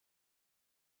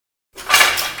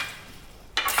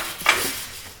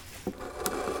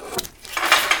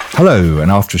Hello, and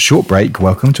after a short break,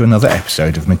 welcome to another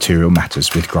episode of Material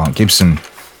Matters with Grant Gibson.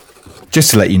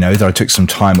 Just to let you know that I took some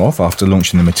time off after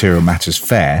launching the Material Matters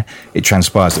Fair. It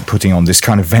transpires that putting on this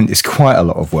kind of event is quite a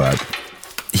lot of work.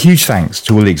 Huge thanks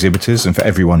to all the exhibitors and for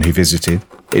everyone who visited.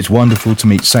 It's wonderful to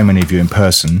meet so many of you in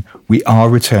person. We are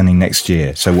returning next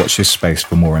year, so watch this space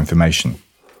for more information.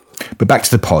 But back to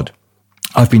the pod.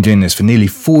 I've been doing this for nearly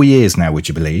 4 years now, would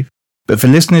you believe? But for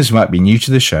listeners who might be new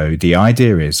to the show, the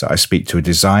idea is that I speak to a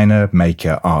designer,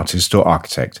 maker, artist or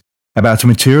architect about a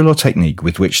material or technique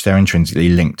with which they're intrinsically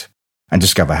linked and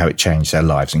discover how it changed their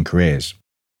lives and careers.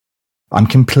 I'm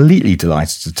completely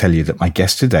delighted to tell you that my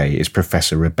guest today is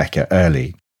Professor Rebecca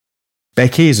Earley.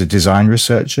 Becky is a design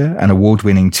researcher and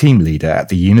award-winning team leader at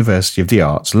the University of the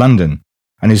Arts, London,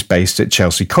 and is based at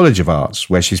Chelsea College of Arts,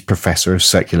 where she's Professor of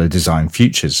Circular Design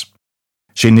Futures.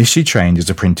 She initially trained as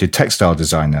a printed textile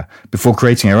designer before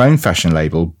creating her own fashion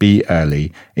label, B.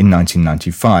 Earley, in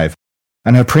 1995,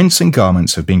 and her prints and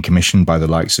garments have been commissioned by the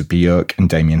likes of Björk and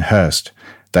Damien Hirst.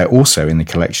 They're also in the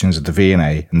collections of the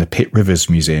V&A and the Pitt Rivers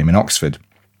Museum in Oxford.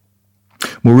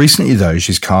 More recently, though,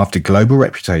 she's carved a global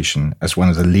reputation as one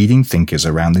of the leading thinkers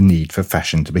around the need for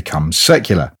fashion to become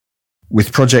circular,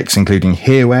 with projects including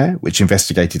Hereware, which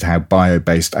investigated how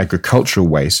bio-based agricultural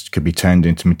waste could be turned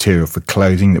into material for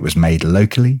clothing that was made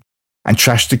locally, and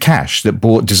Trash to Cash, that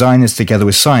brought designers together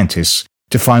with scientists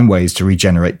to find ways to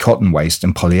regenerate cotton waste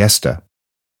and polyester.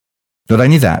 Not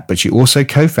only that, but she also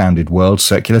co-founded World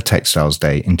Circular Textiles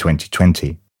Day in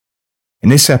 2020. In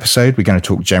this episode, we're going to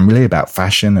talk generally about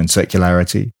fashion and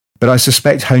circularity, but I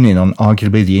suspect hone in on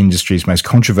arguably the industry's most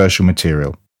controversial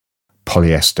material,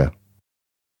 polyester.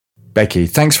 Becky,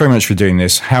 thanks very much for doing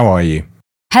this. How are you?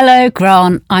 Hello,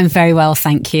 Grant. I'm very well,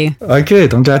 thank you. Oh,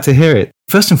 good. I'm glad to hear it.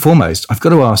 First and foremost, I've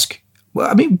got to ask,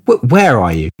 where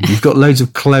are you? You've got loads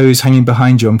of clothes hanging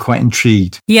behind you. I'm quite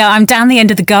intrigued. Yeah, I'm down the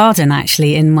end of the garden,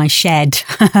 actually, in my shed.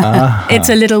 It's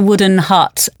a little wooden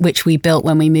hut, which we built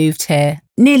when we moved here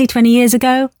nearly 20 years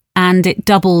ago. And it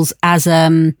doubles as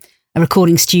a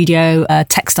recording studio, a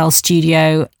textile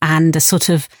studio, and a sort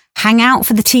of hangout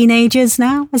for the teenagers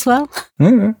now as well.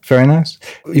 Oh, very nice.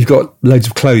 You've got loads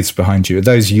of clothes behind you. Are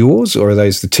those yours or are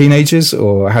those the teenagers,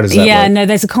 or how does that work? Yeah, no,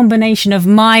 there's a combination of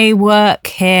my work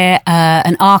here,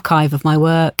 an archive of my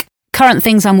work, current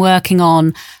things I'm working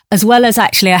on, as well as,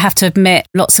 actually, I have to admit,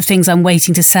 lots of things I'm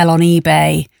waiting to sell on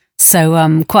eBay.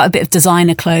 So quite a bit of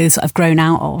designer clothes that I've grown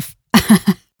out of.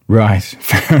 Right,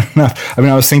 fair enough. I mean,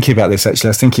 I was thinking about this, actually.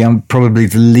 I was thinking I'm probably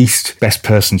the least best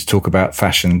person to talk about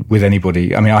fashion with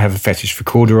anybody. I mean, I have a fetish for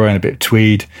corduroy and a bit of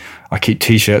tweed. I keep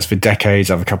T-shirts for decades.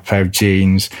 I have a couple of pair of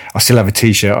jeans. I still have a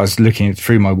T-shirt. I was looking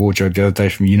through my wardrobe the other day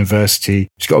from university.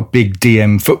 It's got a big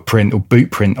DM footprint or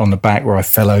boot print on the back where I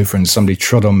fell over and somebody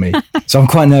trod on me. So I'm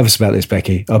quite nervous about this,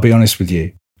 Becky. I'll be honest with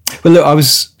you. Well, look, I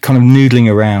was kind of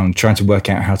noodling around trying to work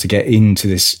out how to get into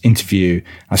this interview.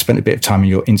 I spent a bit of time on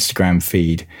your Instagram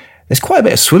feed. There's quite a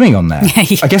bit of swimming on there.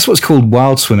 I guess what's called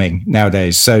wild swimming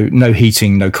nowadays. So no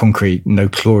heating, no concrete, no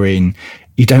chlorine.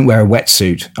 You don't wear a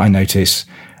wetsuit, I notice.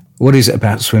 What is it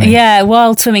about swimming? Yeah,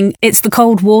 wild swimming. It's the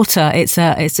cold water. It's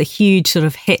a huge sort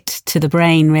of hit to the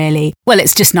brain, really. Well,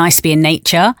 it's just nice to be in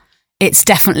nature. It's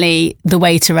definitely the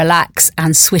way to relax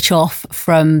and switch off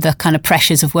from the kind of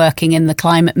pressures of working in the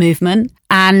climate movement.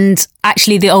 And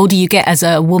actually, the older you get as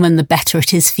a woman, the better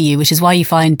it is for you, which is why you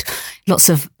find lots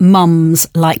of mums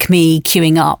like me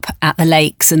queuing up at the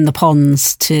lakes and the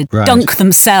ponds to dunk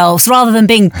themselves. Rather than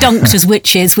being dunked as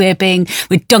witches, we're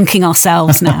dunking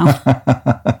ourselves now.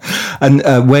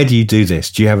 And where do you do this?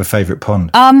 Do you have a favourite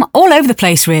pond? All over the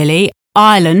place, really.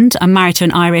 Ireland. I'm married to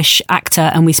an Irish actor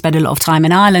and we spend a lot of time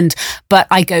in Ireland, but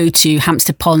I go to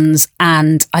Hampstead Ponds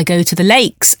and I go to the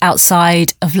lakes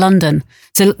outside of London.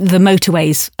 So the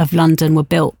motorways of London were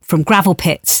built from gravel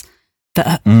pits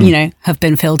that, have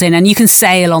been filled in, and you can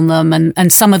sail on them,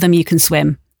 and some of them you can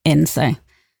swim in. So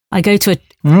I go to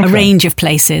a range of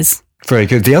places. Very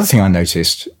good. The other thing I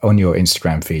noticed on your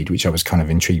Instagram feed, which I was kind of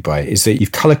intrigued by, is that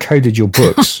you've colour-coded your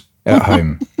books at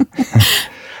home.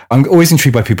 I'm always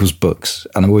intrigued by people's books,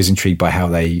 and I'm always intrigued by how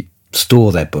they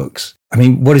store their books. I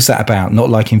mean, what is that about? Not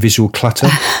liking visual clutter?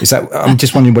 I'm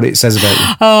just wondering what it says about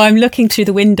you. Oh, I'm looking through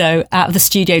the window out of the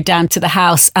studio down to the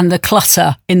house, and the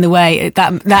clutter in the way,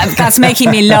 that's making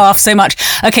me laugh so much.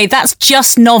 Okay, that's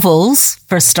just novels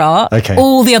for a start. Okay.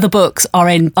 All the other books are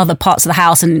in other parts of the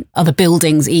house and other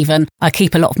buildings even. I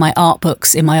keep a lot of my art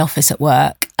books in my office at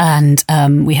work, and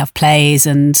we have plays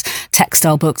and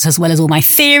textile books as well as all my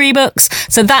theory books.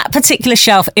 So that particular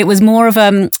shelf, it was more of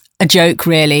a joke,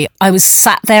 really. I was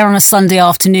sat there on a Sunday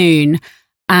afternoon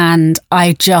and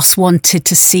I just wanted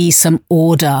to see some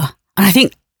order. And I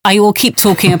think I will keep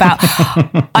talking about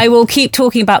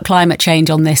climate change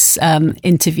on this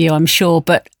interview, I'm sure,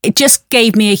 but it just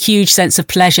gave me a huge sense of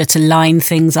pleasure to line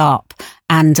things up.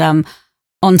 And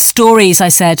on stories, I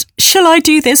said, "Shall I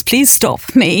do this? Please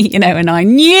stop me." And I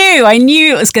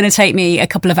knew it was going to take me a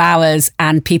couple of hours,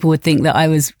 and people would think that I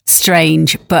was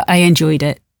strange, but I enjoyed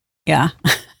it. Yeah,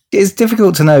 it's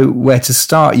difficult to know where to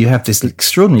start. You have this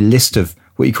extraordinary list of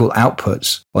what you call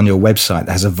outputs on your website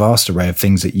that has a vast array of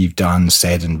things that you've done,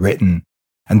 said and written.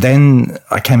 And then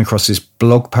I came across this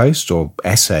blog post or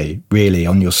essay really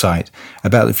on your site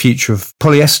about the future of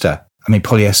polyester. I mean,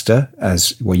 polyester,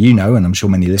 as well, and I'm sure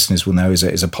many listeners will know, is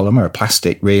a polymer, a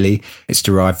plastic really. It's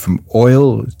derived from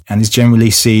oil and is generally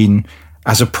seen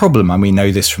as a problem. And we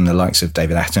know this from the likes of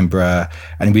David Attenborough,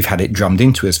 and we've had it drummed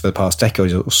into us for the past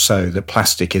decade or so that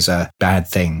plastic is a bad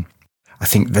thing. I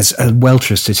think there's a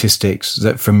welter of statistics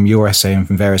that from your essay and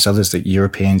from various others that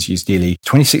Europeans use nearly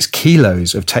 26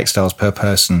 kilos of textiles per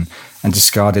person and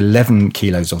discard 11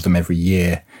 kilos of them every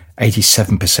year.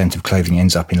 87% of clothing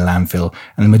ends up in landfill,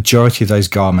 and the majority of those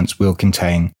garments will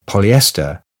contain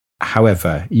polyester.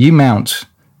 However, you mount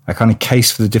a kind of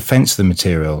case for the defense of the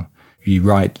material. You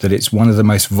write that it's one of the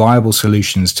most viable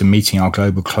solutions to meeting our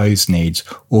global clothes needs,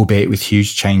 albeit with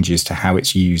huge changes to how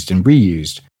it's used and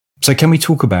reused. So can we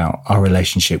talk about our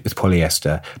relationship with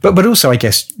polyester, but also, I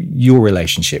guess, your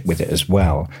relationship with it as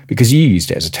well, because you used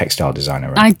it as a textile designer,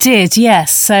 right? I did,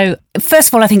 yes. So first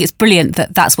of all, I think it's brilliant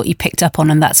that that's what you picked up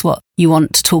on and that's what you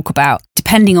want to talk about.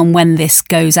 Depending on when this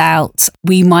goes out,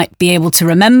 we might be able to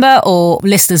remember, or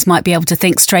listeners might be able to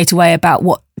think straight away about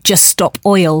what Just Stop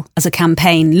Oil as a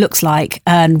campaign looks like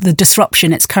and the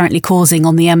disruption it's currently causing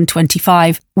on the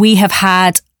M25. We have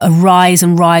had a rise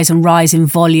in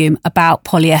volume about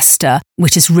polyester,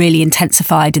 which has really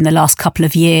intensified in the last couple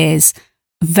of years,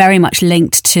 very much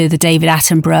linked to the David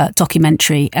Attenborough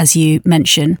documentary, as you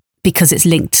mentioned, because it's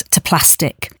linked to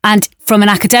plastic. And from an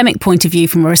academic point of view,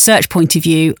 from a research point of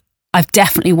view, I've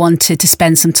definitely wanted to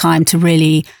spend some time to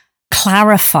really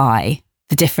clarify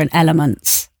the different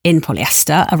elements in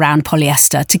polyester, around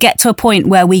polyester, to get to a point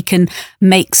where we can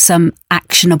make some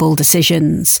actionable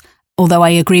decisions. Although I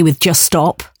agree with Just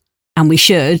Stop, and we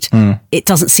should, it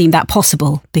doesn't seem that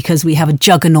possible because we have a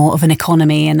juggernaut of an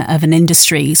economy and of an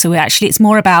industry. So it's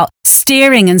more about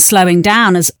steering and slowing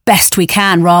down as best we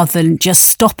can rather than just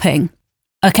stopping.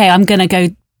 Okay, I'm going to go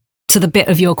to the bit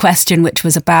of your question, which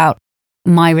was about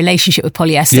my relationship with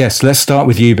polyester. Yes, let's start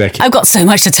with you, Becky. I've got so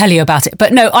much to tell you about it.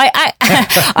 But no, I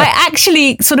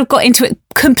actually sort of got into it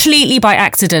completely by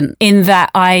accident, in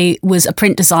that I was a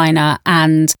print designer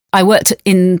and I worked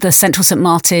in the Central St.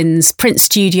 Martin's print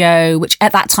studio, which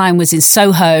at that time was in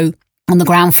Soho on the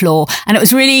ground floor. And it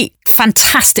was really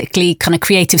fantastically kind of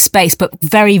creative space, but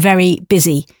very, very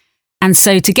busy. And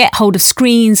so to get hold of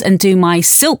screens and do my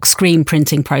silk screen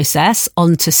printing process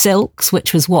onto silks,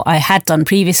 which was what I had done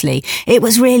previously, it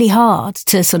was really hard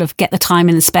to sort of get the time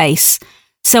and the space.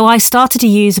 So I started to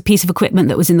use a piece of equipment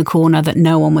that was in the corner that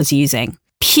no one was using,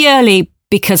 purely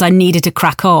because I needed to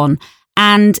crack on.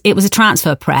 And it was a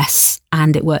transfer press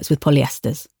and it works with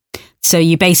polyesters. So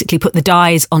you basically put the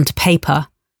dyes onto paper,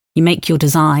 you make your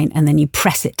design, and then you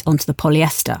press it onto the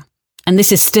polyester. And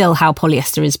this is still how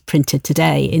polyester is printed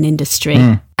today in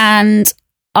industry. And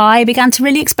I began to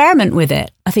really experiment with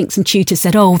it. I think some tutors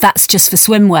said, oh, that's just for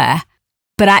swimwear.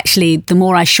 But actually, the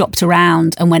more I shopped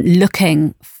around and went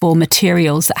looking for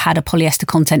materials that had a polyester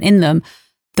content in them,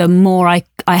 the more I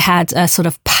had a sort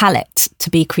of palette to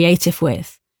be creative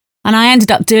with. And I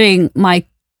ended up doing my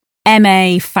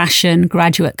MA fashion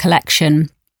graduate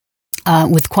collection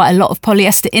with quite a lot of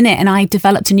polyester in it. And I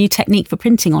developed a new technique for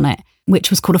printing on it,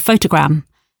 which was called a photogram,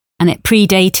 and it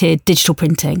predated digital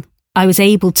printing. I was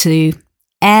able to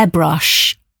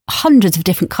airbrush hundreds of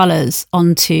different colours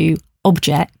onto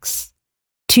objects,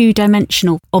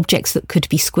 two-dimensional objects that could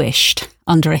be squished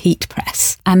under a heat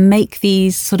press, and make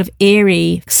these sort of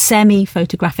eerie,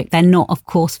 semi-photographic, they're not, of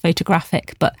course,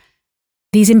 photographic, but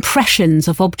these impressions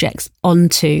of objects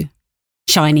onto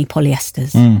shiny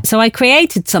polyesters. So I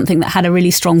created something that had a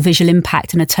really strong visual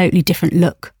impact and a totally different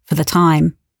look for the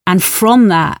time. And from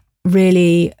that,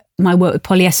 really, my work with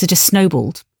polyester just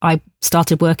snowballed. I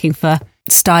started working for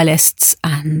stylists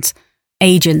and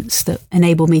agents that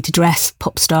enabled me to dress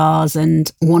pop stars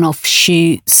and one-off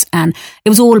shoots. And it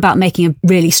was all about making a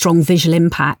really strong visual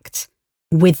impact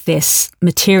with this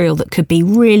material that could be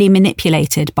really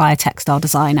manipulated by a textile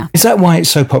designer. Is that why it's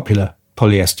so popular,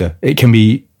 polyester? It can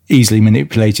be easily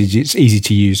manipulated, it's easy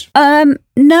to use?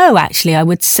 No, actually, I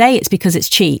would say it's because it's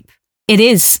cheap. It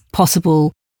is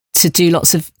possible to do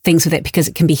lots of things with it because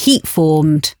it can be heat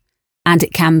formed and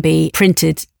it can be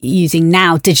printed using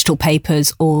now digital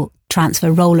papers or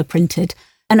transfer roller printed.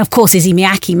 And of course, Issey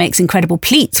Miyake makes incredible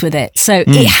pleats with it. So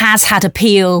it has had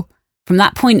appeal from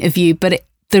that point of view, but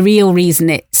the real reason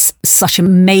it's such a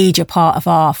major part of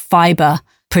our fibre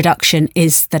production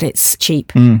is that it's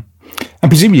cheap. And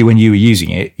presumably when you were using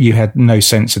it, you had no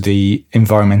sense of the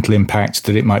environmental impact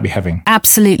that it might be having?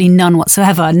 Absolutely none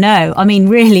whatsoever. No, I mean,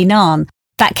 really none.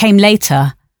 That came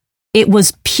later. It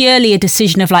was purely a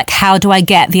decision of like, how do I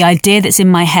get the idea that's in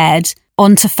my head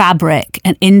onto fabric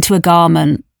and into a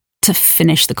garment to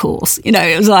finish the course? You know,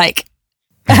 it was like,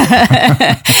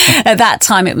 at that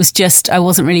time, it was just, I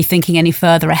wasn't really thinking any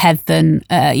further ahead than,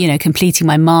 completing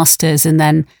my master's and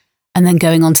then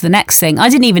going on to the next thing. I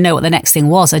didn't even know what the next thing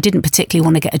was. I didn't particularly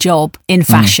want to get a job in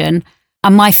fashion.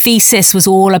 And my thesis was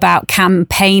all about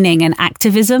campaigning and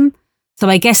activism. So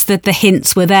I guess that the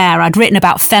hints were there. I'd written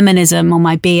about feminism on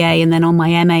my BA, and then on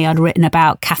my MA, I'd written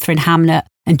about Catherine Hamnett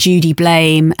and Judy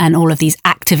Blame and all of these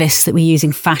activists that were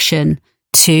using fashion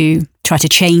to try to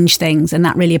change things. And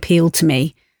that really appealed to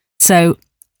me. So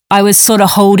I was sort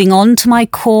of holding on to my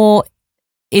core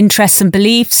interests and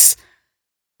beliefs,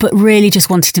 but really just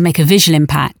wanted to make a visual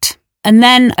impact. And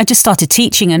then I just started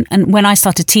teaching. And when I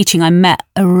started teaching, I met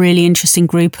a really interesting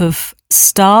group of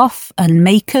staff and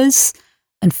makers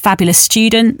and fabulous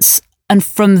students. And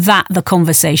from that, the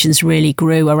conversations really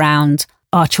grew around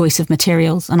our choice of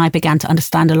materials. And I began to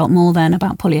understand a lot more then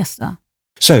about polyester.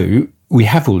 So we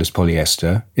have all this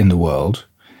polyester in the world.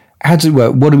 How does it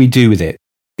work? What do we do with it?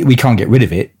 We can't get rid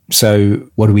of it. So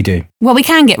what do we do? Well, we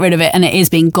can get rid of it, and it is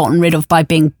being gotten rid of by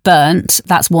being burnt.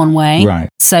 That's one way. Right.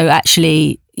 So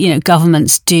actually,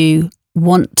 governments do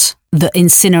want the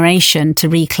incineration to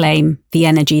reclaim the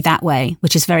energy that way,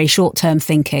 which is very short-term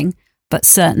thinking. But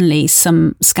certainly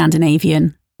some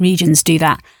Scandinavian regions do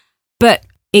that. But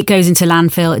it goes into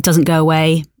landfill. It doesn't go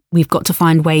away. We've got to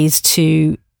find ways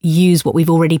to use what we've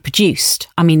already produced.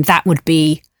 I mean, that would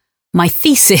be my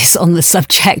thesis on the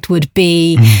subject would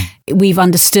be we've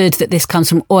understood that this comes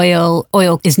from oil.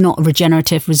 Oil is not a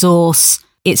regenerative resource.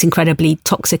 It's incredibly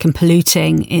toxic and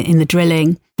polluting in the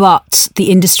drilling, but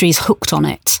the industry's hooked on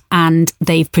it and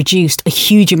they've produced a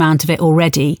huge amount of it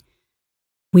already.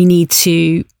 We need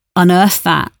to unearth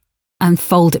that and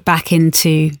fold it back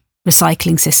into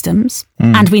recycling systems.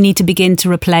 And we need to begin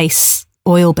to replace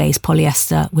oil-based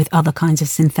polyester with other kinds of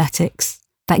synthetics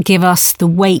that give us the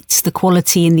weight, the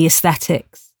quality and the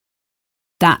aesthetics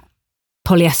that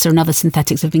polyester and other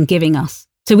synthetics have been giving us.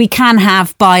 So we can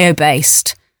have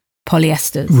bio-based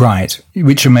polyesters. Right.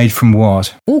 Which are made from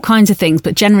what? All kinds of things,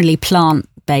 but generally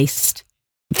plant-based.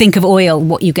 Think of oil,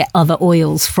 what you get other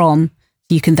oils from.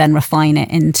 You can then refine it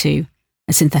into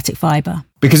a synthetic fibre.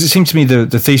 Because it seemed to me the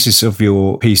thesis of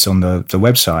your piece on the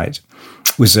website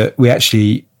was that we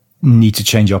actually need to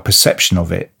change our perception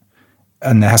of it.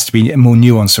 And there has to be more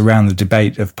nuance around the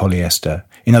debate of polyester.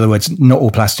 In other words, not all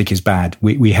plastic is bad.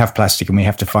 We have plastic and we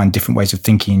have to find different ways of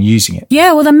thinking and using it.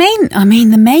 Yeah, well, the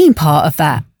main part of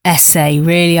that essay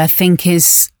really, I think,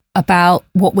 is about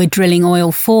what we're drilling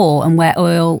oil for and where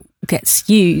oil gets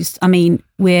used. I mean,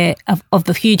 we're of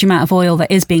the huge amount of oil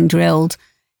that is being drilled,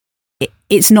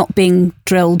 it's not being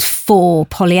drilled for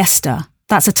polyester.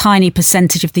 That's a tiny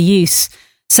percentage of the use.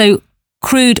 So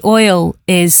crude oil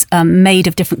is made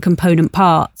of different component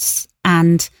parts,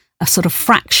 and a sort of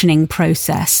fractioning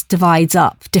process divides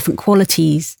up different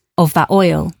qualities of that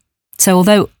oil. So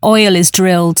although oil is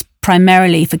drilled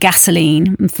primarily for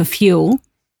gasoline and for fuel,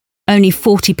 only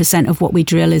 40% of what we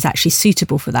drill is actually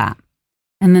suitable for that.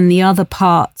 And then the other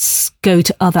parts go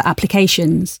to other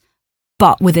applications,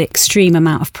 but with an extreme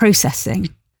amount of processing.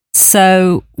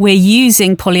 So we're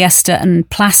using polyester and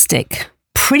plastic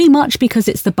pretty much because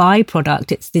it's the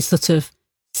byproduct. It's this sort of,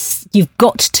 you've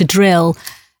got to drill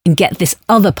and get this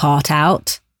other part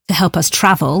out to help us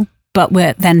travel, but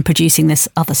we're then producing this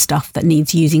other stuff that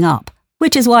needs using up,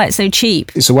 which is why it's so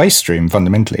cheap. It's a waste stream,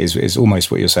 fundamentally, is almost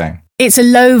what you're saying. It's a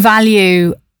low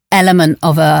value element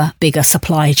of a bigger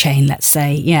supply chain, let's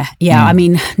say. Yeah. I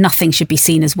mean, nothing should be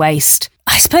seen as waste.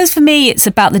 I suppose for me, it's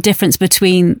about the difference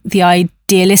between the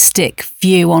idealistic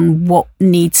view on what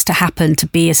needs to happen to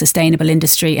be a sustainable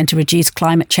industry and to reduce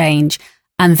climate change,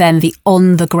 and then the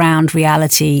on-the-ground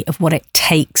reality of what it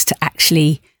takes to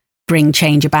actually bring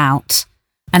change about,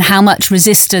 and how much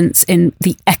resistance in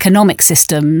the economic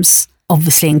systems,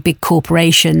 obviously in big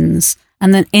corporations,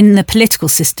 and then in the political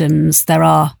systems there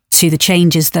are to the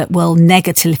changes that will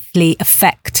negatively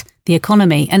affect the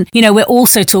economy. And, we're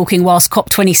also talking whilst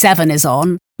COP27 is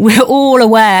on, we're all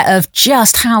aware of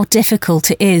just how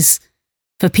difficult it is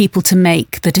for people to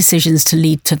make the decisions to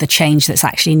lead to the change that's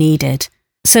actually needed.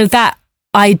 So that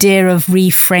idea of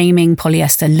reframing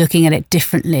polyester, looking at it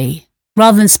differently,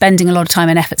 rather than spending a lot of time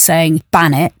and effort saying,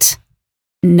 ban it,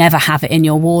 never have it in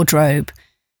your wardrobe.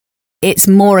 It's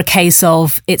more a case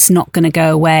of it's not going to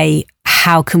go away.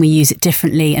 How can we use it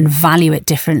differently and value it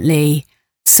differently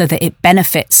so that it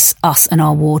benefits us and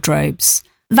our wardrobes?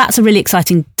 That's a really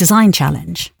exciting design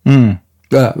challenge. It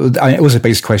was a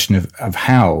basic question of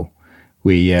how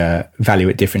we value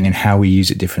it differently and how we use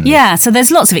it differently. Yeah, so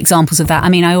there's lots of examples of that. I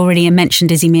mean, I already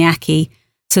mentioned Issey Miyake.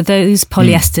 So those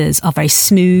polyesters are very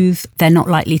smooth. They're not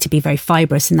likely to be very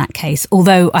fibrous in that case.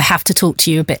 Although I have to talk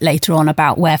to you a bit later on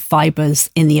about where fibres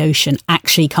in the ocean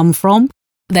actually come from.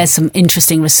 There's some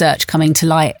interesting research coming to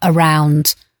light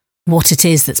around what it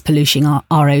is that's polluting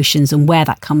our oceans and where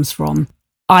that comes from.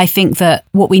 I think that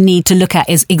what we need to look at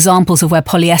is examples of where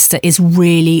polyester is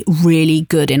really, really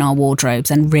good in our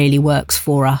wardrobes and really works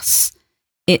for us.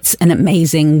 It's an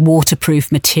amazing waterproof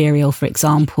material, for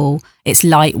example. It's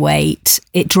lightweight.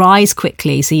 It dries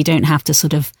quickly, so you don't have to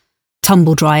sort of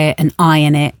tumble dry it and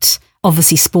iron it.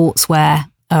 Obviously, sportswear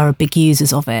are big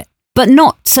users of it. But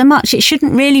not so much. It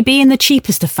shouldn't really be in the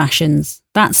cheapest of fashions.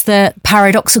 That's the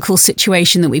paradoxical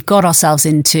situation that we've got ourselves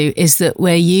into, is that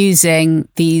we're using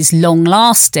these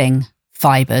long-lasting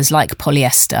fibres like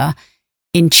polyester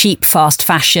in cheap, fast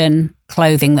fashion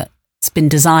clothing that's been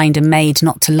designed and made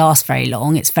not to last very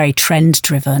long. It's very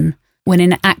trend-driven, when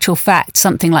in actual fact,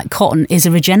 something like cotton is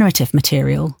a regenerative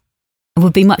material. It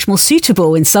would be much more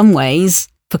suitable in some ways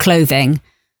for clothing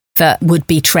that would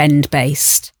be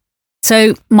trend-based.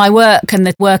 So my work and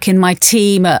the work in my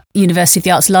team at University of the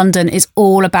Arts London is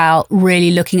all about really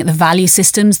looking at the value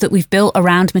systems that we've built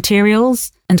around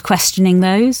materials and questioning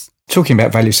those. Talking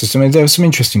about value system, there were some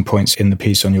interesting points in the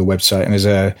piece on your website, and there's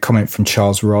a comment from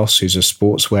Charles Ross, who's a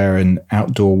sportswear and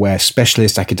outdoor wear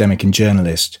specialist, academic and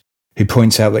journalist, who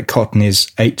points out that cotton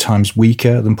is 8 times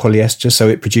weaker than polyester, so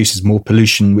it produces more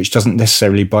pollution, which doesn't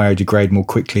necessarily biodegrade more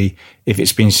quickly if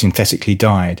it's been synthetically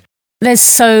dyed. There's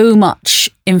so much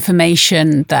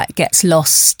information that gets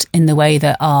lost in the way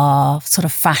that our sort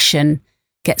of fashion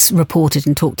gets reported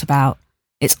and talked about.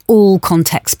 It's all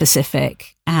context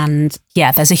specific. And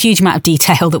yeah, there's a huge amount of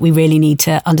detail that we really need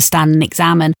to understand and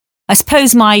examine. I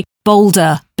suppose my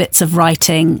bolder bits of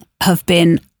writing have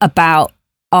been about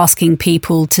asking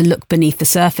people to look beneath the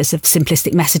surface of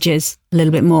simplistic messages a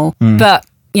little bit more. But,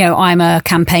 you know, I'm a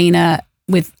campaigner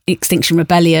with Extinction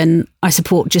Rebellion. I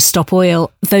support Just Stop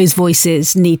Oil. Those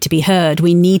voices need to be heard.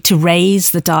 We need to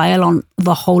raise the dial on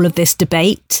the whole of this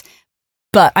debate.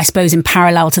 But I suppose in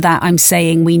parallel to that, I'm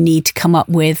saying we need to come up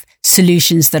with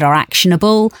solutions that are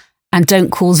actionable and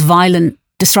don't cause violent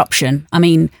disruption. I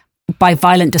mean, by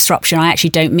violent disruption, I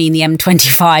actually don't mean the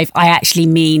M25. I actually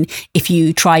mean if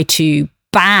you try to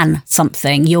ban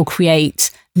something, you'll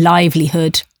create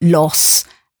livelihood loss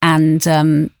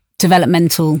and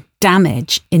developmental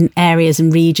damage in areas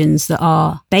and regions that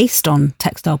are based on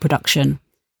textile production.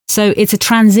 So it's a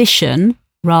transition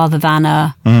rather than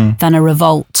a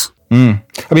revolt. I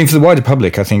mean, for the wider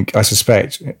public, I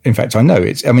suspect, in fact, I know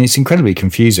it's incredibly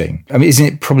confusing. I mean, isn't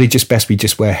it probably just best we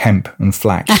just wear hemp and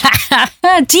flax?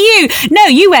 Do you? No,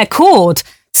 you wear cord.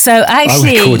 So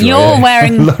actually, you're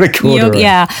wearing a lot of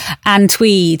corduroy. And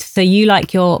tweed. So you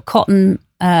like your cotton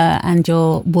and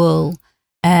your wool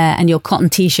and your cotton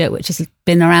T-shirt, which has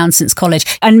been around since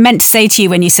college. I meant to say to you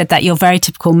when you said that, you're very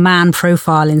typical man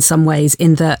profile in some ways,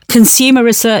 in that consumer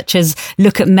researchers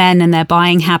look at men and their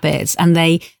buying habits and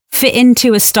they fit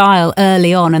into a style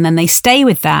early on, and then they stay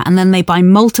with that, and then they buy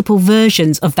multiple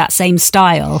versions of that same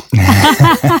style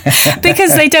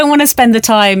because they don't want to spend the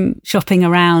time shopping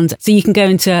around. So you can go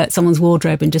into someone's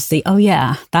wardrobe and just see, oh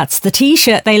yeah, that's the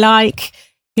T-shirt they like.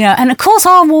 Yeah, and of course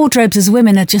our wardrobes as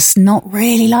women are just not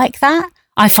really like that.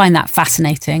 I find that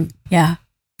fascinating. Yeah.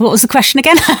 What was the question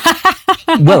again?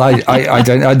 Well, I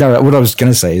don't know. What I was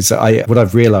going to say is that what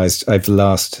I've realised over the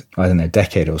last,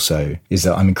 decade or so, is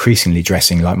that I'm increasingly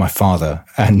dressing like my father,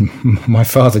 and my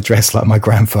father dressed like my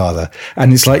grandfather,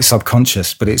 and it's like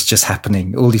subconscious, but it's just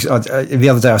happening. All these. The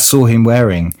other day, I saw him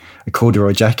wearing a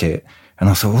corduroy jacket, and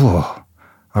I thought, oh,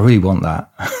 I really want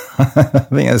that. I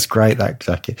think that's great, that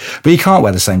jacket. But you can't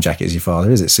wear the same jacket as your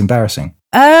father, is it? It's embarrassing.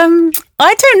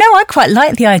 I don't know. I quite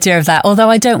like the idea of that, although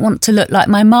I don't want to look like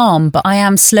my mom, but I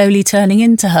am slowly turning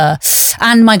into her.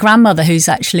 And my grandmother, who's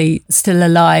actually still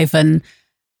alive and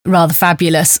rather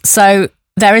fabulous. So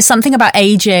there is something about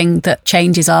aging that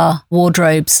changes our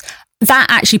wardrobes. That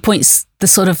actually points the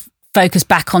sort of focus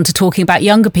back onto talking about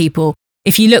younger people.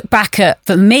 If you look back at,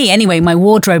 for me anyway, my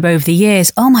wardrobe over the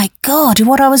years, oh my God,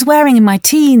 what I was wearing in my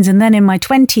teens and then in my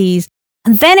 20s.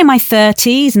 And then in my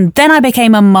 30s, and then I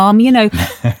became a mum, you know,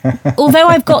 although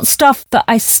I've got stuff that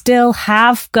I still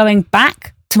have going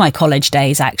back to my college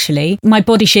days, actually. My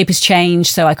body shape has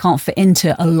changed, so I can't fit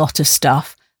into a lot of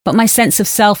stuff. But my sense of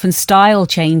self and style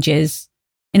changes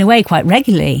in a way quite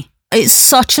regularly. It's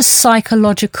such a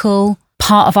psychological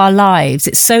part of our lives.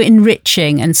 It's so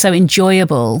enriching and so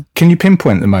enjoyable. Can you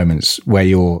pinpoint the moments where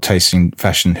your tastes in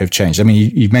fashion have changed? I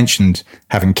mean, you mentioned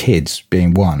having kids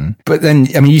being one, but then,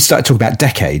 I mean, you started talking about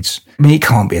decades. I mean, it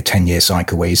can't be a 10-year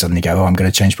cycle where you suddenly go, I'm going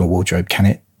to change my wardrobe, can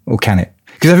it? Or can it?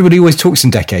 Because everybody always talks in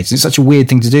decades. It's such a weird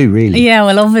thing to do, really. Yeah,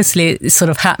 well, obviously, it's sort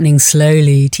of happening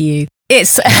slowly to you.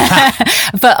 It's,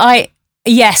 but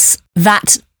yes,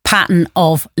 that pattern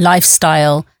of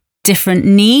lifestyle, different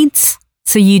needs.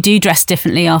 So you do dress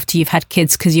differently after you've had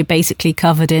kids because you're basically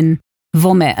covered in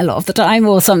vomit a lot of the time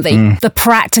or something. The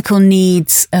practical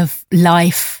needs of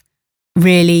life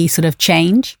really sort of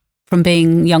change from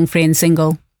being young, free and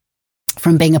single,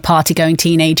 from being a party-going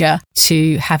teenager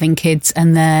to having kids,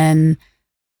 and then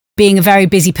being a very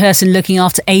busy person looking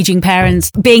after aging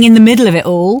parents, being in the middle of it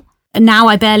all. And now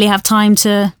I barely have time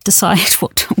to decide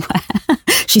what to wear.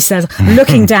 She says,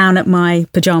 looking down at my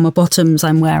pyjama bottoms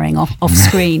I'm wearing off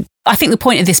screen. I think the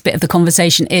point of this bit of the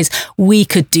conversation is we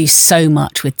could do so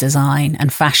much with design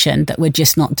and fashion that we're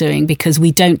just not doing because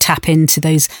we don't tap into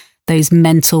those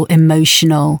mental,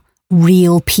 emotional,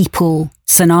 real people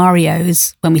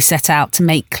scenarios when we set out to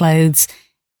make clothes.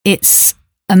 It's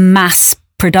a mass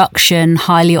production,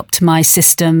 highly optimized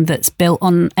system that's built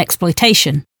on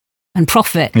exploitation and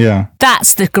profit. Yeah.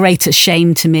 That's the greatest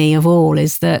shame to me of all,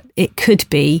 is that it could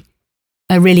be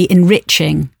a really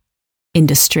enriching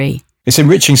industry. It's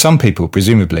enriching some people,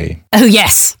 presumably. Oh,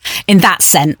 yes, in that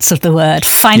sense of the word.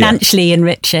 Financially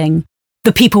enriching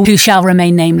the people who shall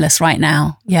remain nameless right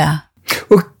now. Yeah.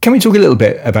 Well, can we talk a little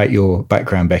bit about your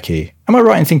background, Becky? Am I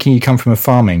right in thinking you come from a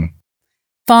farming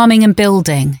and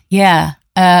building? Yeah.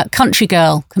 Country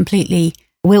girl, completely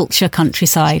Wiltshire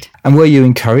countryside. And were you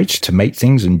encouraged to make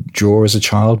things and draw as a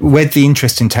child? Where did the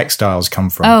interest in textiles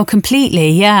come from? Oh, completely,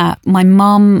 yeah. My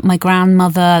mum, my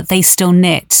grandmother, they still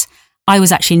knit. I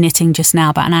was actually knitting just now,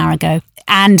 about an hour ago,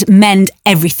 and mend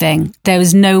everything. There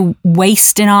was no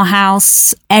waste in our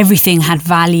house. Everything had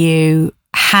value.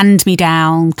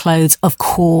 Hand-me-down clothes, of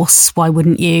course. Why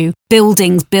wouldn't you?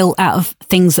 Buildings built out of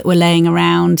things that were laying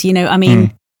around. You know, I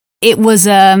mean, It was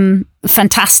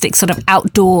fantastic sort of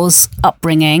outdoors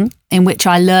upbringing in which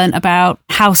I learned about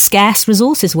how scarce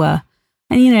resources were.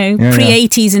 And, you know,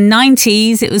 pre-80s and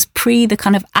 90s, it was pre the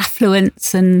kind of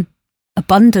affluence and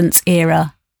abundance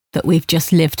era that we've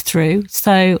just lived through.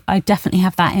 So I definitely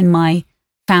have that in my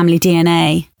family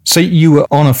DNA. So you were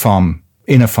on a farm,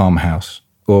 in a farmhouse?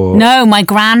 Or No, my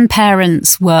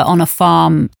grandparents were on a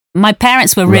farm. My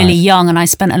parents were really young, and I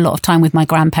spent a lot of time with my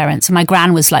grandparents. And my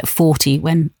gran was like 40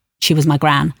 when she was my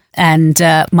gran. And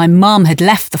my mum had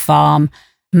left the farm,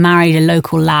 married a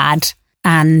local lad,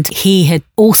 and he had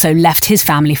also left his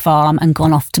family farm and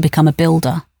gone off to become a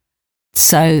builder.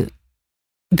 So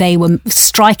they were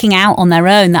striking out on their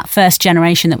own, that first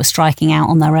generation that was striking out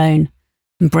on their own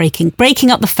and breaking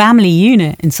up the family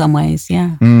unit in some ways,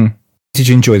 yeah. Did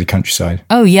you enjoy the countryside?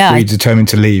 Oh, yeah. Were you determined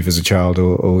to leave as a child,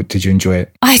 or did you enjoy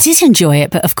it? I did enjoy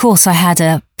it, but of course I had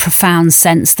a profound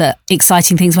sense that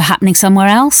exciting things were happening somewhere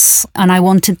else, and I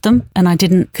wanted them, and I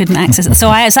couldn't access it. So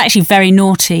I was actually very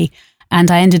naughty,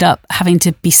 and I ended up having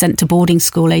to be sent to boarding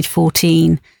school age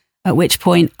 14, at which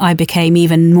point I became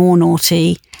even more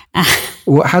naughty.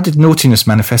 Well, how did naughtiness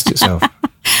manifest itself?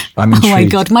 I'm intrigued. Oh my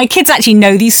God, my kids actually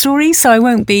know these stories, so I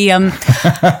won't be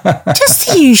just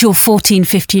the usual 14,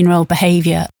 15-year-old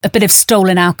behaviour. A bit of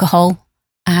stolen alcohol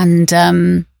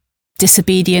and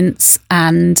disobedience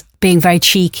and being very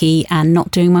cheeky and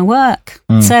not doing my work.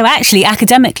 So actually,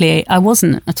 academically, I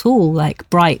wasn't at all like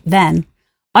bright then.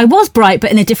 I was bright,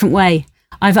 but in a different way.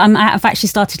 I've actually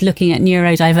started looking at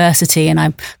neurodiversity, and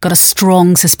I've got a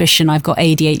strong suspicion I've got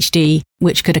ADHD,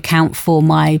 which could account for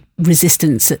my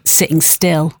resistance at sitting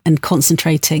still and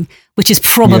concentrating, which is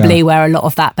probably where a lot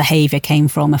of that behaviour came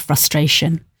from, a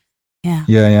frustration.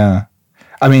 Yeah.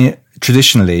 I mean,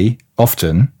 traditionally,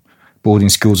 often, boarding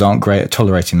schools aren't great at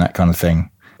tolerating that kind of thing.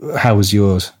 How was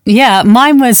yours? Yeah,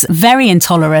 mine was very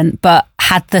intolerant, but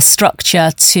had the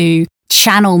structure to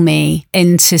channel me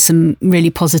into some really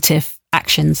positive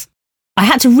actions. I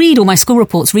had to read all my school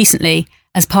reports recently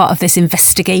as part of this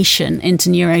investigation into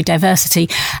neurodiversity,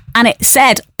 and it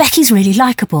said Becky's really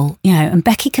likable, you know, and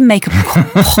Becky can make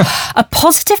a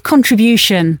positive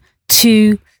contribution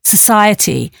to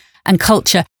society and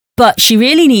culture, But she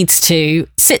really needs to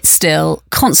sit still,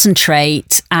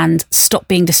 concentrate, and stop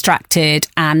being distracted.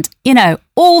 And,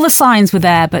 all the signs were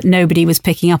there, but nobody was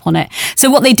picking up on it.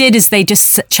 So what they did is they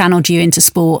just channeled you into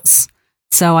sports.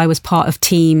 So I was part of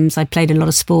teams. I played a lot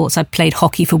of sports. I played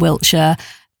hockey for Wiltshire,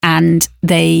 and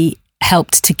they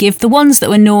helped to give the ones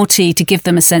that were naughty, to give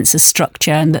them a sense of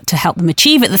structure and to help them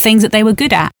achieve at the things that they were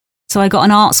good at. So I got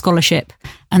an art scholarship,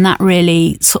 and that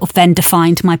really sort of then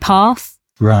defined my path.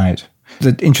 Right.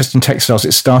 The interest in textiles,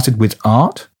 it started with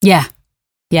art? Yeah.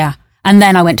 And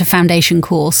then I went to foundation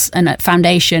course. And at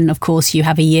foundation, of course, you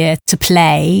have a year to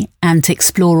play and to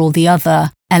explore all the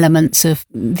other elements of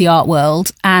the art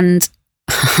world. And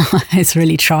it's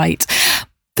really trite.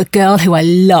 The girl who I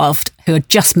loved, who I'd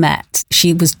just met,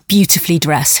 she was beautifully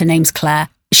dressed. Her name's Claire.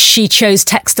 She chose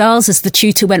textiles as the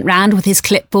tutor went round with his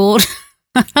clipboard.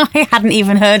 I hadn't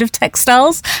even heard of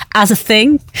textiles as a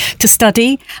thing to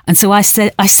study. And so I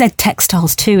said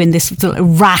textiles too in this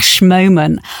rash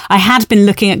moment. I had been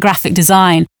looking at graphic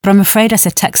design, but I'm afraid I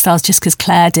said textiles just because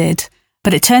Claire did.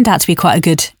 But it turned out to be quite a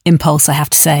good impulse, I have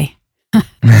to say.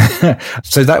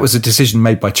 So that was a decision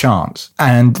made by chance.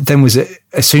 And then was it,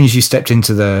 as soon as you stepped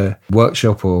into the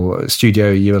workshop or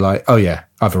studio, you were like, oh yeah,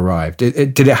 I've arrived.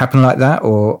 Did it happen like that?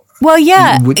 Or well,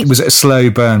 yeah. Was it a slow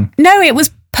burn? No, it was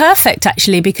perfect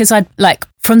actually, because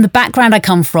from the background I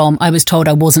come from, I was told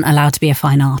I wasn't allowed to be a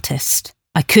fine artist.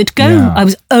 I could go, I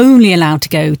was only allowed to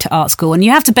go to art school. And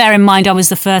you have to bear in mind, I was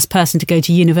the first person to go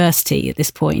to university at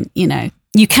this point.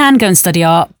 You can go and study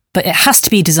art, but it has to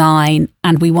be design,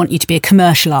 and we want you to be a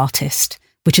commercial artist,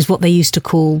 which is what they used to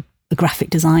call a graphic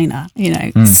designer,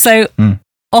 So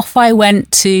off I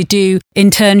went to do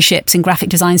internships in graphic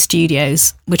design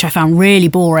studios, which I found really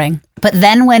boring. But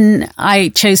then when I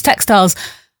chose textiles,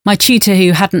 my tutor,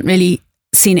 who hadn't really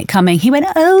seen it coming, he went,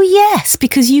 oh yes,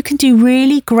 because you can do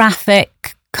really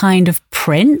graphic kind of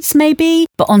prints maybe,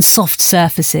 but on soft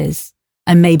surfaces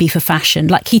and maybe for fashion.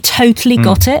 Like he totally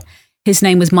got it. His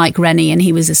name was Mike Rennie, and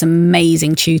he was this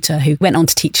amazing tutor who went on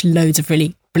to teach loads of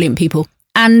really brilliant people.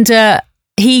 And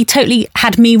he totally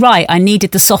had me right. I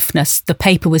needed the softness. The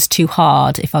paper was too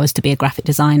hard if I was to be a graphic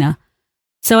designer.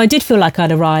 So I did feel like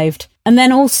I'd arrived. And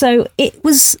then also it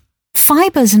was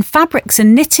fibres and fabrics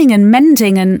and knitting and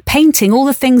mending and painting, all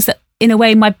the things that in a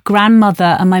way my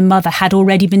grandmother and my mother had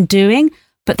already been doing,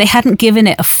 but they hadn't given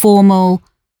it a formal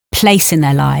place in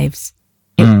their lives.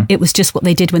 It was just what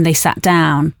they did when they sat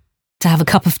down to have a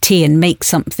cup of tea and make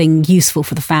something useful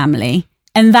for the family.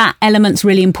 And that element's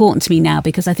really important to me now,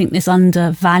 because I think this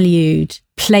undervalued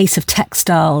place of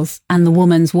textiles and the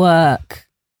woman's work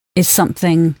is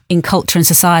something in culture and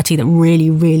society that really,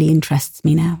 really interests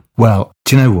me now. Well,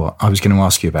 do you know what? I was going to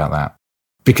ask you about that,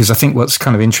 because I think what's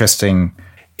kind of interesting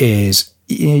is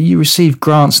you receive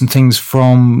grants and things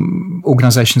from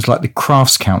organisations like the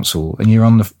Crafts Council, and you're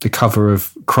on the cover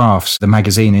of Crafts, the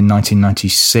magazine, in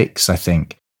 1996, I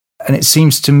think. And it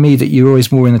seems to me that you're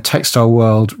always more in the textile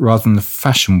world rather than the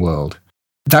fashion world.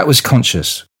 That was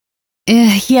conscious.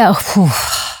 Yeah.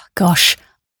 Gosh.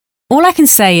 All I can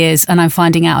say is, and I'm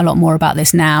finding out a lot more about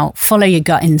this now, follow your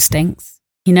gut instincts.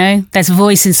 There's a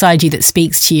voice inside you that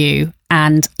speaks to you,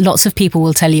 and lots of people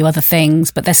will tell you other things,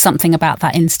 but there's something about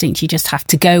that instinct you just have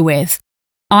to go with.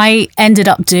 I ended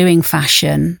up doing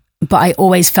fashion, but I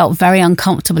always felt very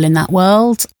uncomfortable in that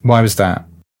world. Why was that?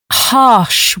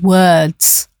 Harsh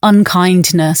words,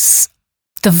 unkindness,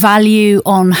 the value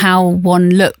on how one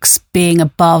looks being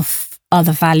above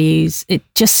other values. It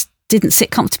just didn't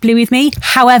sit comfortably with me.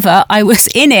 However, I was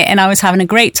in it and I was having a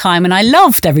great time and I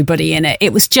loved everybody in it.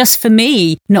 It was just, for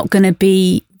me, not going to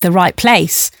be the right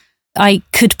place. I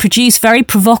could produce very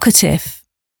provocative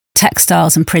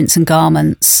textiles and prints and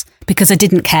garments because I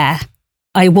didn't care.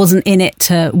 I wasn't in it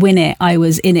to win it. I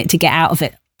was in it to get out of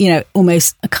it.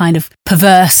 Almost a kind of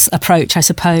perverse approach, I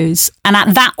suppose. And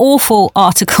at that awful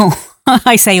article,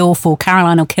 I say awful,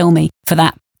 Caroline will kill me for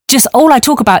that. Just all I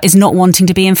talk about is not wanting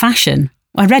to be in fashion.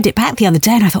 I read it back the other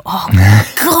day and I thought, oh my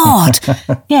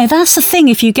God. Yeah, that's the thing.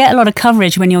 If you get a lot of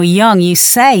coverage when you're young, you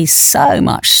say so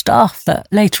much stuff that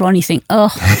later on you think,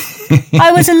 oh,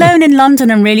 I was alone in London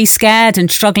and really scared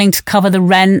and struggling to cover the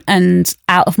rent and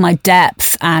out of my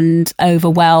depth and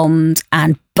overwhelmed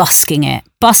and busking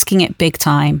it big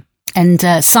time. And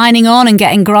signing on and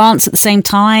getting grants at the same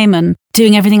time and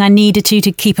doing everything I needed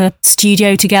to keep a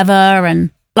studio together,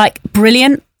 and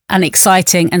brilliant and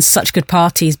exciting and such good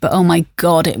parties. But oh my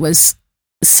God, it was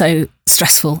so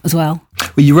stressful as well.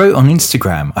 Well, you wrote on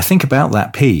Instagram, I think, about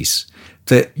that piece,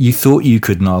 that you thought you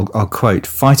could, and I'll quote,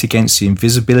 fight against the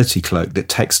invisibility cloak that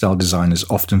textile designers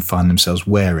often find themselves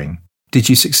wearing. Did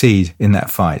you succeed in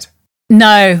that fight?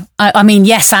 No. I mean,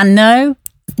 yes and no.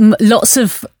 lots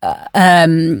of,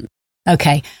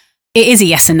 okay, it is a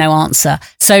yes and no answer.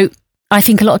 So I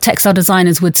think a lot of textile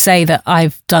designers would say that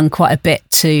I've done quite a bit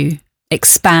to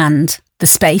expand the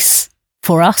space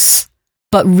for us.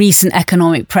 But recent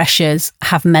economic pressures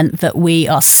have meant that we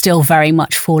are still very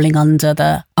much falling under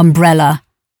the umbrella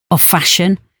of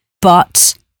fashion.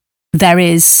 But there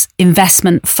is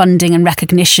investment, funding and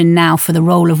recognition now for the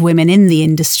role of women in the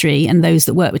industry and those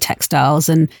that work with textiles.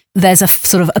 And there's a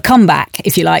sort of a comeback,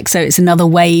 if you like. So it's another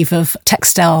wave of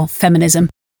textile feminism.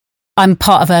 I'm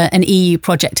part of an EU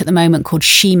project at the moment called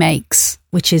She Makes,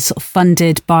 which is sort of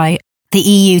funded by the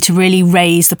EU to really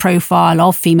raise the profile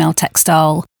of female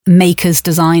textile makers,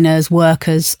 designers,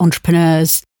 workers,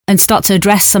 entrepreneurs, and start to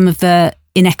address some of the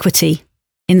inequity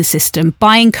in the system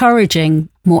by encouraging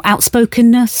more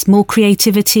outspokenness, more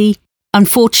creativity.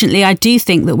 Unfortunately, I do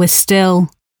think that we're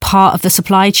still part of the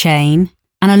supply chain,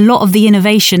 and a lot of the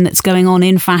innovation that's going on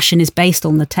in fashion is based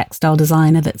on the textile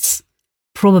designer that's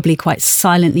probably quite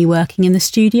silently working in the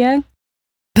studio.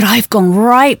 But I've gone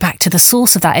right back to the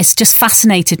source of that. It's just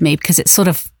fascinated me because it's sort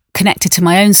of connected to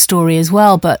my own story as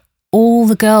well. But all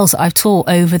the girls that I've taught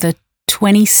over the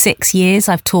 26 years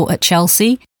I've taught at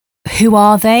Chelsea, who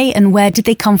are they and where did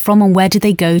they come from and where did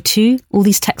they go to? All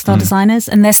these textile designers,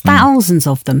 and there's thousands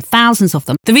of them.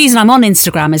 The reason I'm on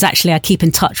Instagram is actually I keep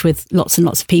in touch with lots and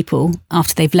lots of people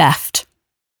after they've left.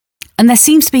 And there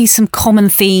seems to be some common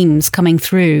themes coming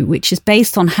through, which is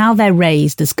based on how they're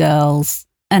raised as girls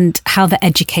and how they're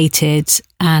educated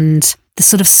and the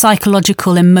sort of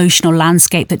psychological, emotional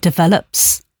landscape that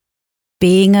develops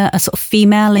being a sort of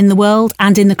female in the world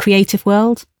and in the creative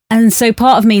world. And so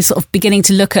part of me is sort of beginning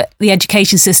to look at the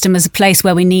education system as a place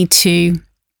where we need to,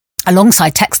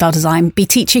 alongside textile design, be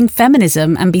teaching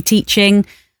feminism and be teaching,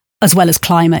 as well as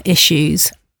climate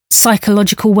issues,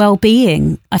 psychological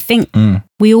well-being. I think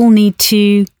we all need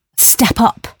to step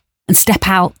up and step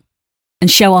out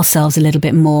and show ourselves a little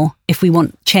bit more if we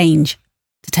want change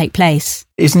to take place.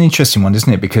 It's an interesting one,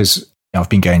 isn't it? Because I've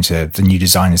been going to the New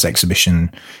Designers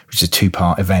exhibition, which is a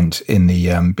 2-part event in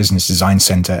the Business Design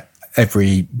Centre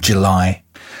every July.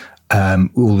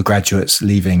 All the graduates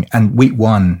leaving. And week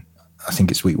one, I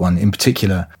think it's week one in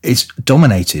particular, is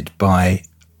dominated by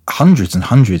hundreds and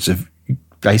hundreds of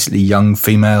basically young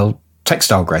female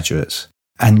textile graduates.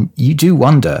 And you do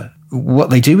wonder what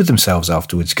they do with themselves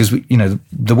afterwards, because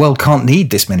the world can't need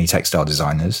this many textile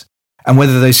designers, and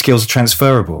whether those skills are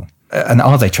transferable. And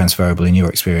are they transferable in your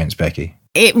experience, Becky?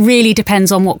 It really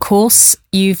depends on what course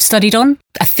you've studied on.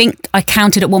 I think I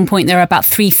counted at one point there are about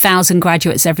 3,000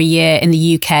 graduates every year in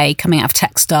the UK coming out of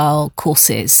textile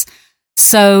courses.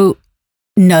 So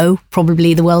no,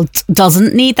 probably the world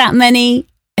doesn't need that many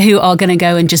who are going to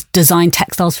go and just design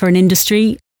textiles for an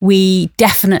industry. We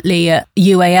definitely at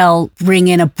UAL bring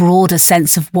in a broader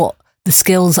sense of what the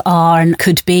skills are and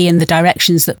could be and the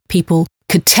directions that people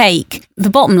could take. The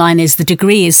bottom line is the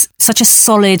degree is such a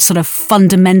solid sort of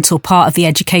fundamental part of the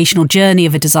educational journey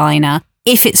of a designer.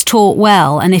 If it's taught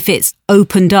well and if it's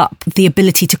opened up the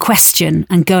ability to question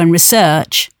and go and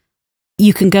research,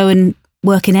 you can go and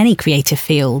work in any creative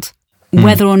field.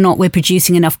 Whether or not we're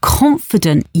producing enough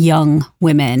confident young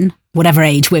women, whatever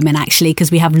age women actually,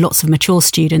 because we have lots of mature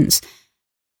students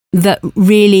that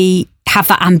really have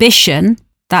that ambition,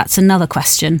 that's another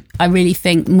question. I really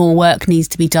think more work needs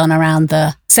to be done around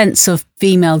the sense of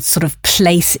female sort of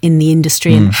place in the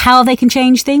industry and how they can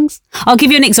change things. I'll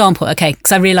give you an example, okay,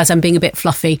 because I realise I'm being a bit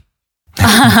fluffy.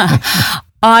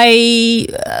 I,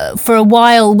 for a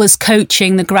while, was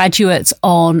coaching the graduates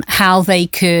on how they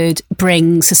could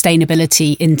bring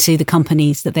sustainability into the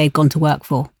companies that they'd gone to work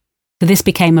for. So this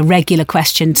became a regular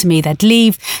question to me. They'd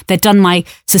leave, they'd done my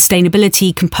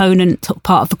sustainability component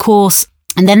part of the course,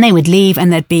 and then they would leave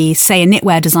and there'd be, say, a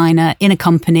knitwear designer in a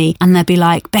company, and they'd be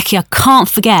like, Becky, I can't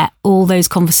forget all those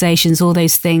conversations, all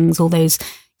those things, all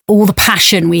the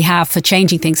passion we have for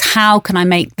changing things. How can I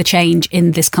make the change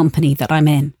in this company that I'm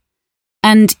in?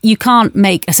 And you can't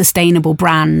make a sustainable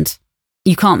brand.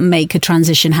 You can't make a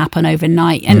transition happen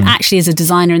overnight. And actually, as a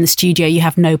designer in the studio, you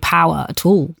have no power at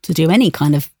all to do any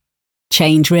kind of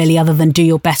change, really, other than do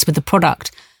your best with the product.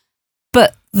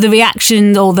 But the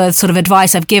reaction or the sort of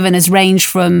advice I've given has ranged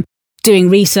from doing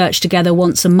research together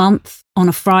once a month on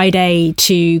a Friday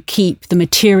to keep the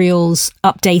materials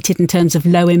updated in terms of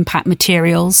low impact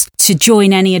materials, to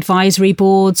join any advisory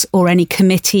boards or any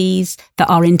committees that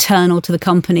are internal to the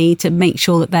company to make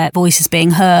sure that their voice is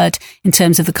being heard in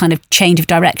terms of the kind of change of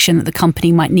direction that the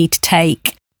company might need to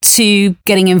take, to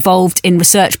getting involved in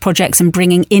research projects and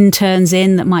bringing interns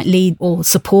in that might lead or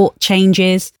support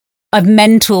changes. I've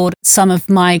mentored some of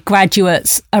my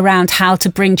graduates around how to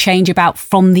bring change about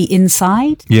from the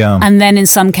inside. Yeah. And then in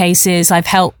some cases, I've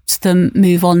helped them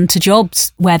move on to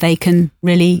jobs where they can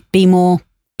really be more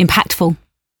impactful.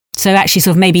 So actually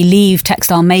sort of maybe leave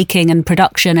textile making and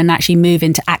production and actually move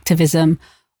into activism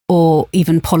or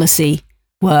even policy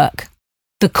work.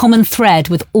 The common thread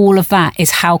with all of that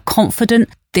is how confident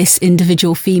this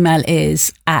individual female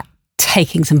is at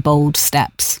taking some bold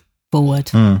steps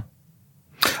forward.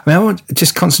 I want to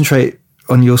just concentrate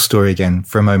on your story again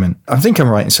for a moment. I think I'm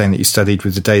right in saying that you studied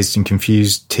with the Dazed and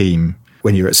Confused team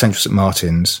when you were at Central St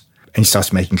Martin's and you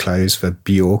started making clothes for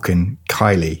Bjork and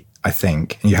Kylie, I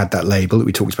think. And you had that label that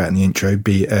we talked about in the intro,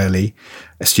 Be Early,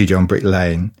 a studio on Brick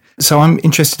Lane. So I'm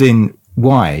interested in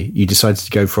why you decided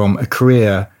to go from a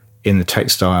career in the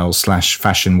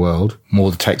textile/fashion world, more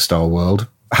the textile world,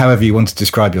 however you want to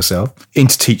describe yourself,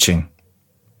 into teaching.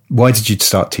 Why did you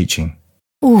start teaching?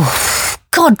 Oh,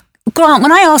 God, Grant,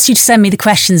 when I asked you to send me the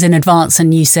questions in advance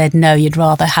and you said, no, you'd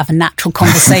rather have a natural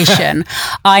conversation,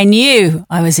 I knew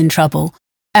I was in trouble.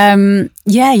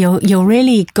 Yeah, you're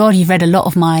really, God, you've read a lot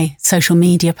of my social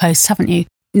media posts, haven't you?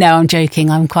 No, I'm joking.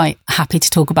 I'm quite happy to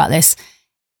talk about this.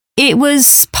 It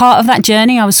was part of that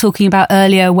journey I was talking about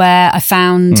earlier where I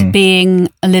found being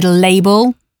a little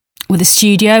label with a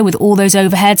studio with all those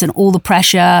overheads and all the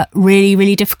pressure really,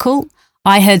 really difficult.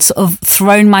 I had sort of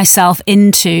thrown myself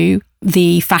into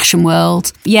the fashion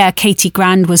world. Yeah, Katie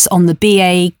Grand was on the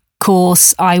BA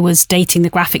course. I was dating the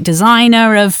graphic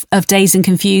designer of Dazed and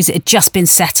Confused. It had just been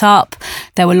set up.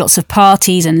 There were lots of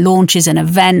parties and launches and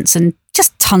events and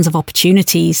just tons of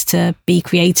opportunities to be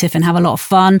creative and have a lot of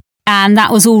fun. And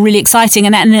that was all really exciting.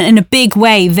 And in a big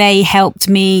way, they helped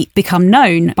me become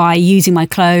known by using my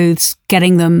clothes,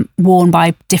 getting them worn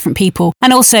by different people,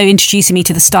 and also introducing me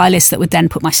to the stylists that would then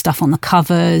put my stuff on the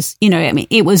covers. You know, I mean,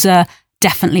 it was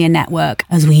definitely a network,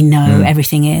 as we know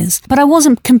everything is. But I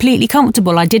wasn't completely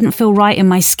comfortable. I didn't feel right in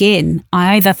my skin.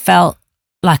 I either felt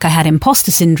like I had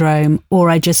imposter syndrome, or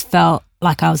I just felt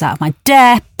like I was out of my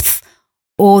depth,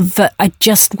 or that I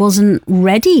just wasn't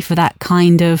ready for that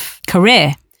kind of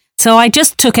career. So I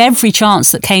just took every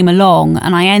chance that came along,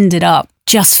 and I ended up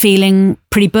just feeling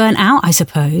pretty burnt out, I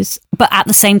suppose. But at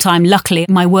the same time, luckily,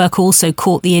 my work also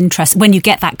caught the interest. When you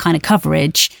get that kind of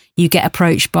coverage, you get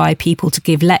approached by people to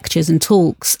give lectures and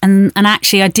talks. And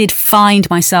actually, I did find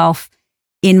myself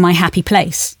in my happy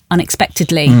place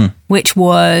unexpectedly, which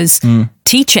was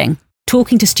teaching,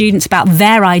 talking to students about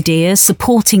their ideas,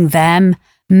 supporting them,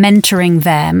 mentoring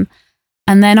them.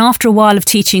 And then after a while of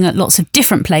teaching at lots of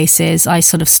different places, I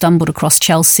sort of stumbled across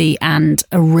Chelsea and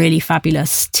a really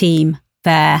fabulous team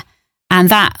there. And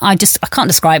that, I can't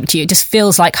describe it to you. It just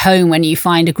feels like home when you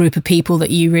find a group of people that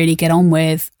you really get on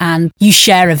with and you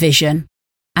share a vision.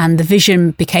 And the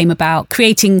vision became about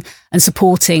creating and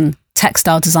supporting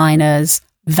textile designers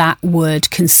that would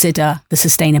consider the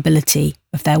sustainability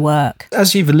of their work.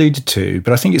 As you've alluded to,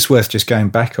 but I think it's worth just going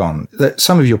back on, that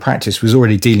some of your practice was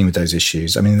already dealing with those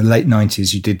issues. I mean, in the late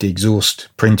 90s, you did the Exhaust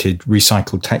printed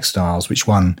recycled textiles, which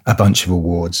won a bunch of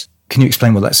awards. Can you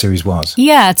explain what that series was?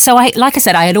 Yeah, so like I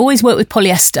said, I had always worked with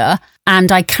polyester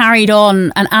and I carried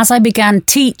on. And as I began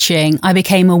teaching, I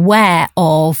became aware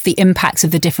of the impacts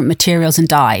of the different materials and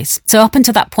dyes. So up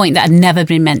until that point, that had never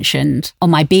been mentioned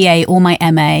on my BA or my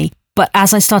MA. But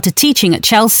as I started teaching at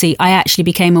Chelsea, I actually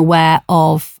became aware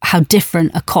of how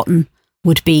different a cotton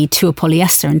would be to a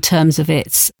polyester in terms of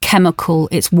its chemical,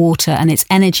 its water and its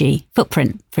energy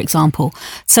footprint, for example.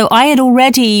 So I had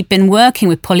already been working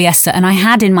with polyester and I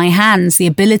had in my hands the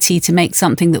ability to make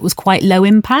something that was quite low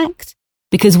impact.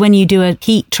 Because when you do a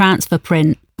heat transfer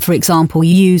print, for example,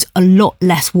 you use a lot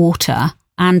less water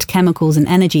and chemicals and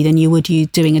energy than you would use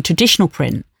doing a traditional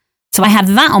print. So I had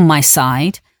that on my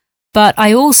side. But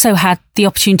I also had the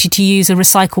opportunity to use a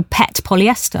recycled PET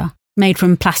polyester made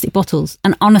from plastic bottles.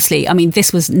 And honestly, I mean,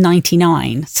 this was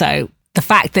 99. So the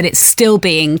fact that it's still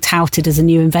being touted as a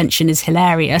new invention is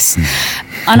hilarious.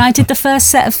 And I did the first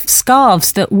set of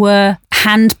scarves that were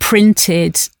hand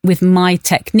printed with my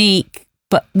technique.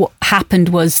 But what happened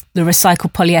was the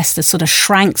recycled polyester sort of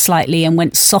shrank slightly and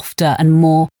went softer and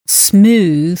more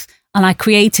smooth. And I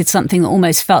created something that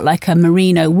almost felt like a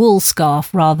merino wool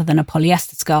scarf rather than a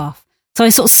polyester scarf. So I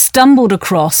sort of stumbled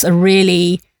across a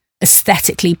really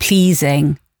aesthetically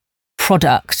pleasing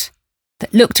product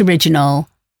that looked original,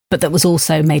 but that was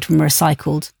also made from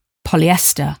recycled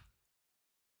polyester.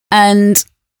 And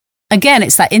again,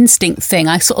 it's that instinct thing.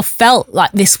 I sort of felt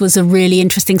like this was a really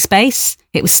interesting space.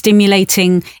 It was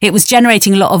stimulating. It was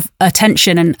generating a lot of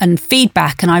attention and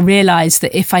feedback. And I realized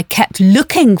that if I kept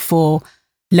looking for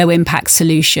low impact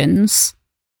solutions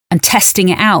and testing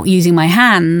it out using my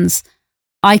hands,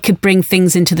 I could bring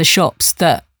things into the shops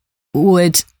that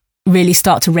would really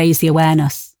start to raise the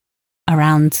awareness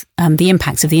around the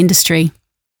impacts of the industry.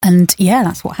 And yeah,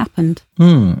 that's what happened.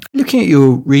 Looking at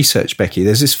your research, Becky,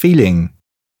 there's this feeling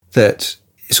that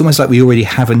it's almost like we already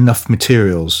have enough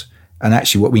materials, and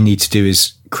actually what we need to do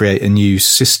is create a new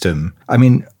system. I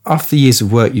mean, after the years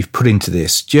of work you've put into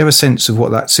this, do you have a sense of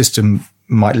what that system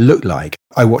might look like?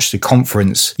 I watched a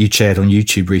conference you chaired on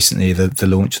YouTube recently, the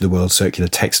launch of the World Circular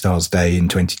Textiles Day in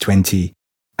 2020,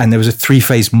 and there was a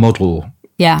 3-phase model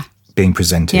being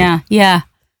presented.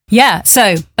 Yeah.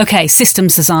 So, okay,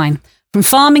 systems design. From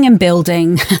farming and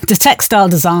building to textile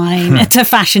design to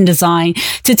fashion design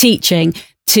to teaching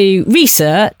to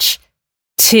research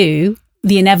to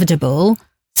the inevitable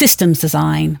systems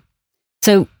design.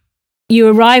 So you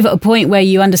arrive at a point where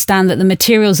you understand that the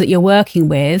materials that you're working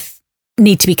with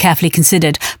need to be carefully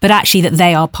considered, but actually that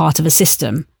they are part of a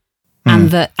system.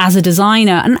 And that as a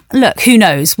designer, and look, who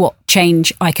knows what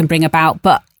change I can bring about,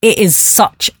 but it is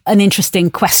such an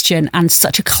interesting question and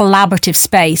such a collaborative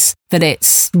space that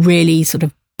it's really sort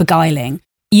of beguiling.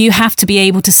 You have to be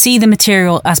able to see the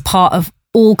material as part of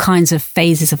all kinds of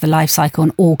phases of the life cycle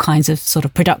and all kinds of sort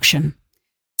of production.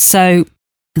 So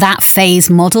that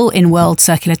phase model in World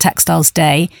Circular Textiles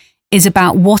Day is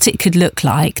about what it could look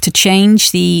like to change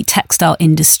the textile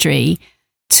industry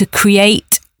to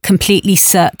create completely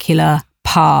circular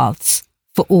paths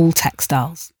for all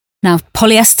textiles. Now,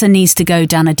 polyester needs to go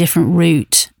down a different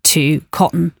route to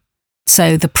cotton.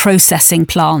 So the processing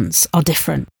plants are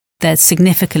different. They're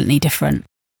significantly different.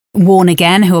 Worn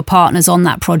Again, who are partners on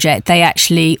that project, they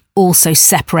actually also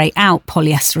separate out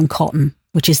polyester and cotton,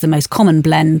 which is the most common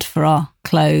blend for our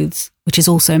clothes, which is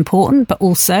also important, but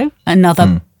also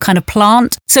another kind of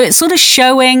plant. So it's sort of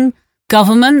showing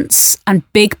governments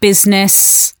and big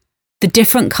business the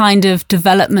different kind of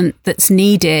development that's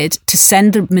needed to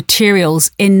send the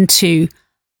materials into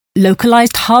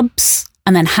localized hubs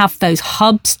and then have those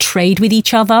hubs trade with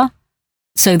each other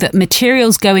so that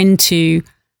materials go into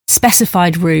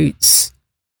specified routes,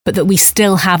 but that we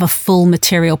still have a full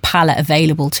material palette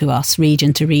available to us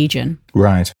region to region.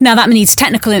 Right. Now that needs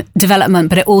technical development,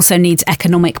 but it also needs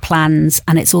economic plans,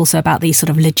 and it's also about these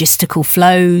sort of logistical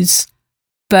flows.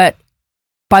 But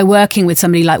by working with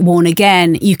somebody like Worn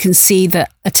Again, you can see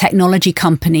that a technology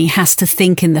company has to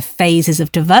think in the phases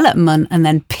of development and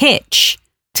then pitch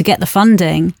to get the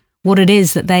funding what it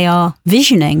is that they are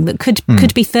visioning that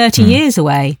could be 30 years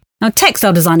away. Now,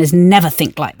 textile designers never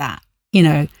think like that,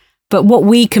 but what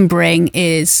we can bring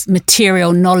is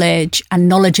material knowledge and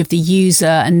knowledge of the user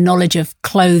and knowledge of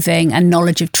clothing and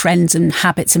knowledge of trends and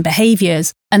habits and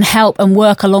behaviors, and help and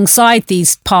work alongside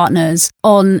these partners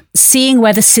on seeing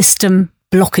where the system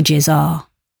blockages are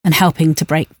and helping to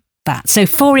break that. So,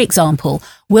 for example,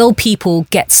 will people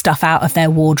get stuff out of their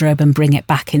wardrobe and bring it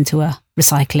back into a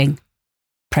recycling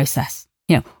process?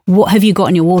 What have you got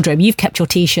in your wardrobe? You've kept your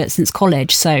T-shirt since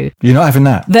college, so you're not having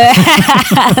that.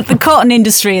 The cotton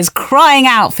industry is crying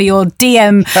out for your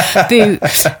DM boot.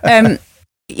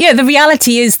 The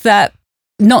reality is that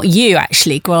not you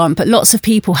actually, Grant, but lots of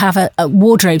people have a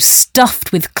wardrobe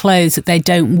stuffed with clothes that they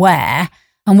don't wear.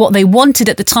 And what they wanted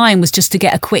at the time was just to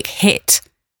get a quick hit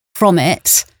from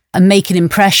it and make an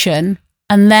impression.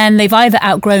 And then they've either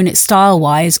outgrown it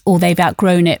style-wise or they've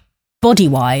outgrown it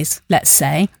body-wise, let's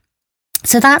say.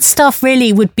 So that stuff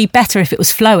really would be better if it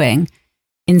was flowing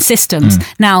in systems.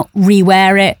 Now,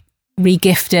 rewear it,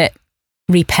 regift it,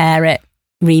 repair it,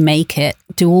 remake it,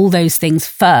 do all those things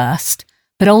first.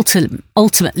 But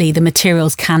ultimately, the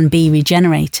materials can be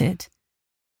regenerated.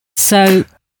 So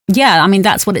yeah, I mean,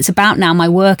 that's what it's about now. My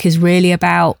work is really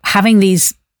about having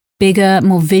these bigger,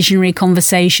 more visionary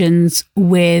conversations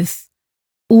with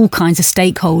all kinds of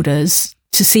stakeholders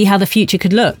to see how the future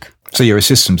could look. So you're a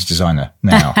systems designer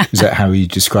now. Is that how you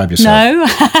describe yourself? No,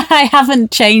 I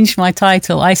haven't changed my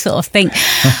title. I sort of think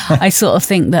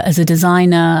that as a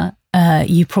designer,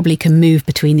 you probably can move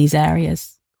between these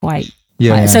areas quite.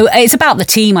 Yeah. So it's about the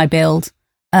team I build.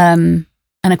 And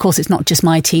of course, it's not just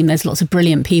my team. There's lots of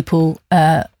brilliant people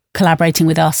collaborating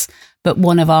with us. But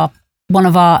one of our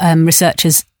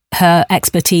researchers, her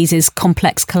expertise is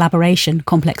complex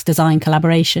design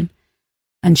collaboration.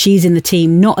 And she's in the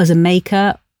team not as a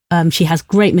maker. She has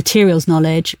great materials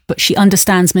knowledge, but she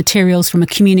understands materials from a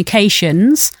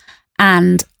communications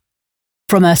and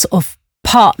from a sort of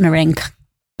partnering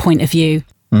point of view.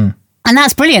 And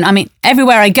that's brilliant. I mean,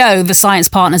 everywhere I go, the science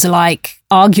partners are like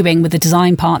arguing with the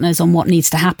design partners on what needs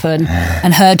to happen.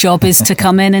 And her job is to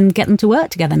come in and get them to work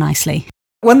together nicely.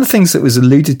 One of the things that was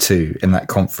alluded to in that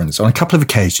conference on a couple of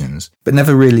occasions, but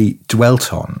never really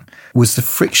dwelt on, was the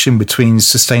friction between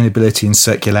sustainability and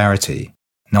circularity.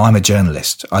 Now, I'm a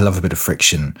journalist. I love a bit of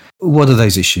friction. What are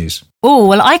those issues? Oh,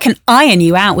 well, I can iron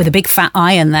you out with a big fat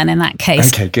iron then in that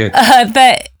case. Okay, good.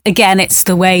 But again, it's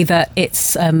the way that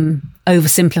it's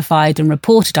oversimplified and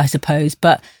reported, I suppose.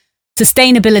 But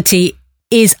sustainability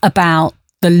is about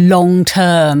the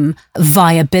long-term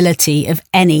viability of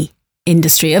any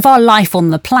industry, of our life on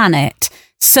the planet.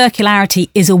 Circularity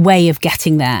is a way of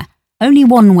getting there. Only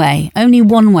one way.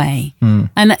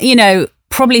 And, you know,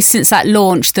 probably since that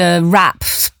launch, the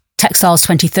WRAP Textiles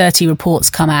 2030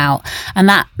 reports come out, and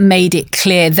that made it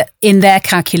clear that in their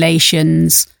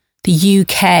calculations, the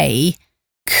UK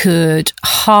could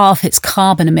halve its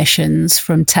carbon emissions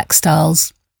from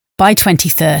textiles by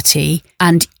 2030,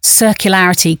 and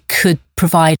circularity could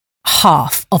provide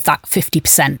half of that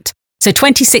 50%. So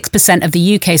 26% of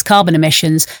the UK's carbon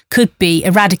emissions could be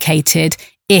eradicated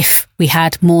if we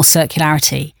had more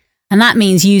circularity. And that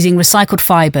means using recycled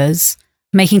fibres,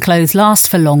 making clothes last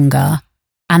for longer,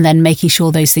 and then making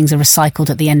sure those things are recycled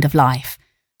at the end of life.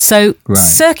 So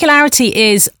circularity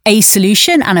is a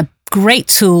solution and a great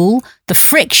tool. The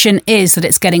friction is that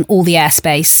it's getting all the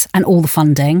airspace and all the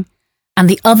funding. And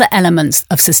the other elements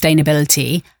of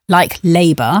sustainability, like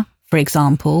labour, for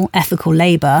example, ethical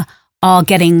labour, are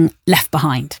getting left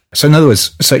behind. So in other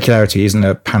words, circularity isn't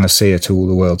a panacea to all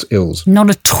the world's ills? Not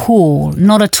at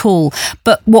all.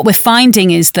 But what we're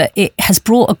finding is that it has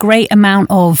brought a great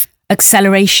amount of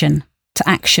acceleration to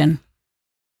action.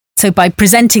 So by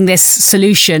presenting this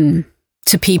solution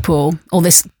to people, or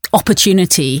this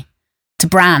opportunity to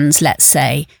brands, let's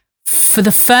say, for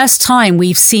the first time,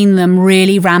 we've seen them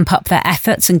really ramp up their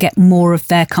efforts and get more of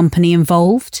their company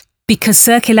involved, because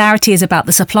circularity is about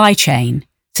the supply chain.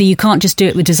 So you can't just do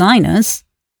it with designers.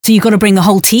 So you've got to bring the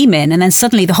whole team in, and then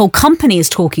suddenly the whole company is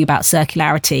talking about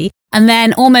circularity. And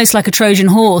then almost like a Trojan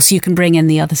horse, you can bring in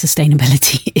the other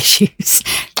sustainability issues.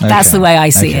 That's the way I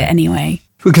see it anyway.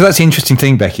 Because that's the interesting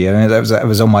thing, Becky. I mean, that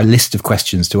was on my list of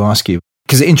questions to ask you,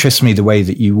 because it interests me the way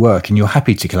that you work, and you're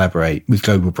happy to collaborate with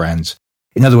global brands.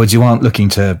 In other words, you aren't looking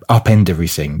to upend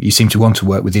everything. You seem to want to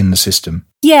work within the system.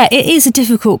 Yeah, it is a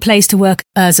difficult place to work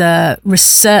as a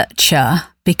researcher,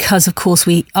 because, of course,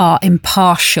 we are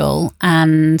impartial,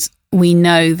 and we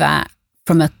know that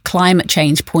from a climate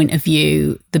change point of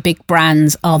view, the big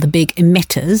brands are the big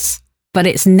emitters, but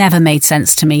it's never made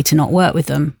sense to me to not work with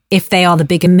them. If they are the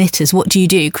big emitters, what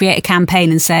do? Create a campaign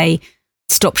and say,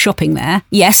 stop shopping there?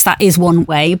 Yes, that is one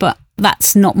way, but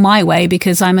that's not my way,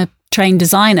 because I'm a trained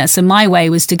designer. So my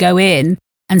way was to go in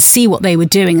and see what they were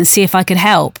doing and see if I could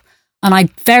help. And I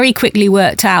very quickly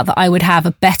worked out that I would have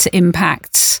a better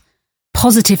impact,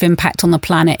 positive impact on the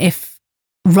planet, if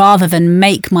rather than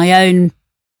make my own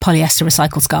polyester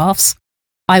recycled scarves,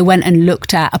 I went and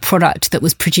looked at a product that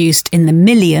was produced in the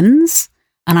millions,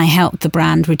 and I helped the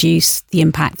brand reduce the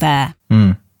impact there.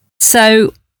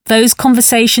 So those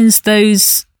conversations,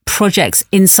 those projects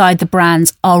inside the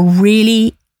brands are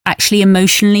really actually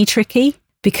emotionally tricky,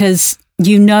 because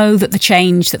you know that the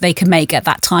change that they can make at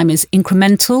that time is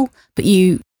incremental, but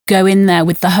you go in there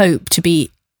with the hope to be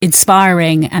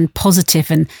inspiring and positive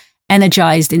and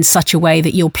energized in such a way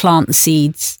that you'll plant the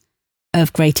seeds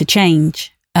of greater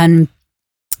change. And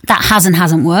that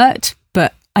hasn't worked,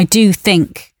 but I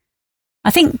think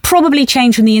probably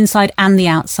change from the inside and the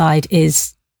outside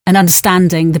is, and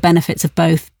understanding the benefits of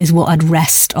both is what I'd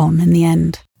rest on in the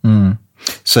end.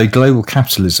 So global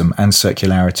capitalism and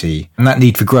circularity and that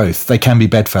need for growth, they can be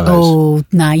bedfellows. Oh,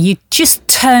 no, you just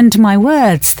turned my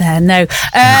words there. No,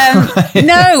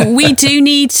 no, we do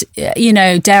need,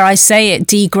 dare I say it,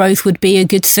 degrowth would be a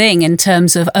good thing in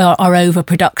terms of our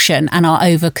overproduction and our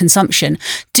overconsumption.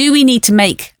 Do we need to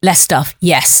make less stuff?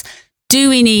 Yes. Do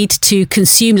we need to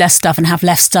consume less stuff and have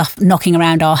less stuff knocking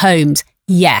around our homes?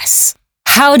 Yes.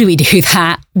 How do we do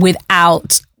that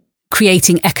without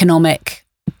creating economic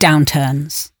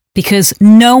downturns? Because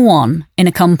no one in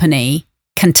a company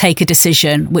can take a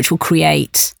decision which will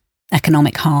create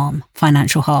economic harm,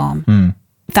 financial harm.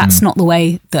 That's not the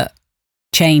way that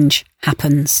change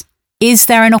happens. Is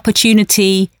there an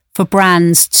opportunity for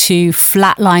brands to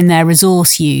flatline their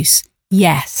resource use?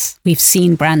 Yes, we've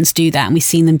seen brands do that, and we've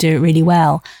seen them do it really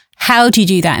well. How do you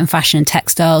do that in fashion and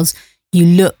textiles? You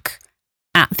look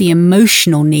at the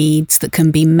emotional needs that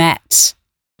can be met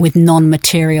with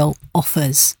non-material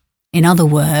offers. In other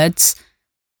words,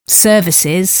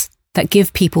 services that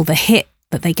give people the hit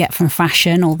that they get from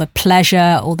fashion, or the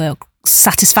pleasure or the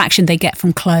satisfaction they get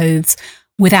from clothes,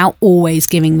 without always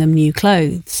giving them new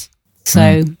clothes.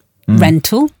 So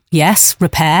rental, yes.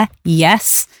 Repair,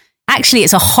 yes. Actually,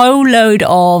 it's a whole load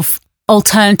of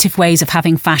alternative ways of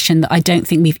having fashion that I don't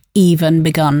think we've even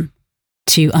begun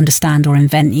to understand or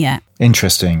invent yet.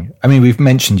 Interesting. I mean, we've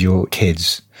mentioned your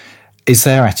kids. Is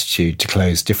their attitude to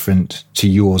clothes different to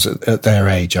yours at their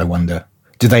age, I wonder?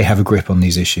 Do they have a grip on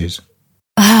these issues?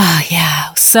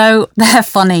 Yeah. So they're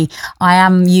funny. I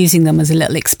am using them as a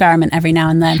little experiment every now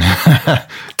and then.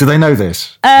 Do they know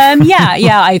this?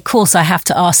 Yeah. Of course, I have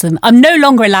to ask them. I'm no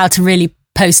longer allowed to really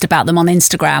post about them on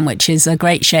Instagram, which is a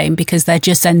great shame because they're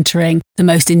just entering the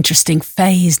most interesting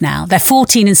phase now. They're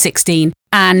 14 and 16,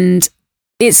 and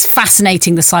it's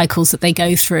fascinating the cycles that they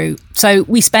go through. So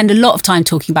we spend a lot of time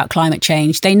talking about climate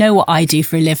change. They know what I do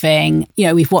for a living. You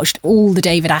know, we've watched all the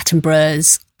David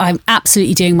Attenboroughs. I'm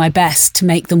absolutely doing my best to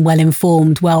make them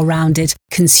well-informed, well-rounded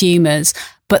consumers.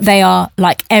 But they are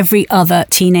like every other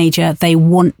teenager. They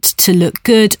want to look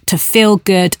good, to feel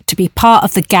good, to be part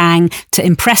of the gang, to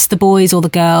impress the boys or the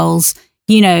girls.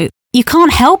 You know, you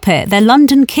can't help it. They're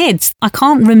London kids. I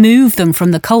can't remove them from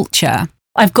the culture.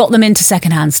 I've got them into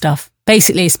secondhand stuff.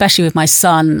 Basically, especially with my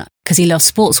son, because he loves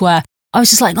sportswear, I was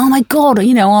just like, oh my God,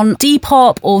 you know, on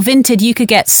Depop or Vinted, you could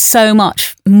get so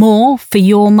much more for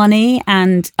your money.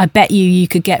 And I bet you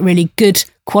could get really good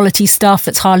quality stuff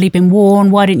that's hardly been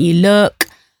worn. Why don't you look?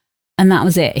 And that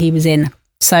was it. He was in.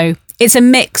 So it's a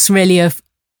mix really of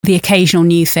the occasional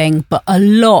new thing, but a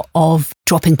lot of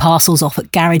dropping parcels off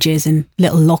at garages and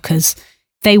little lockers.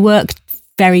 They work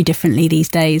very differently these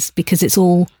days because it's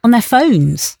all on their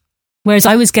phones. Whereas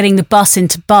I was getting the bus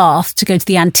into Bath to go to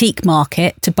the antique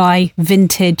market to buy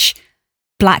vintage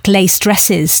black lace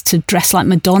dresses to dress like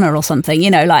Madonna or something.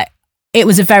 You know, like it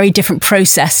was a very different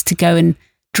process to go and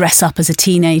dress up as a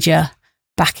teenager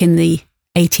back in the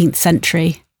 18th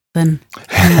century than...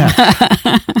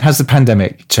 Has the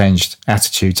pandemic changed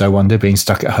attitudes, I wonder, being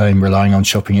stuck at home, relying on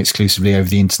shopping exclusively over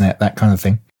the internet, that kind of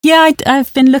thing? Yeah,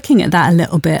 I've been looking at that a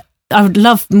little bit. I would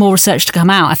love more research to come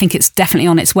out. I think it's definitely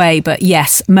on its way. But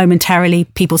yes, momentarily,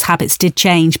 people's habits did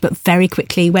change, but very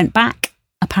quickly went back,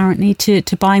 apparently,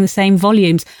 to buying the same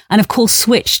volumes. And of course,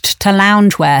 switched to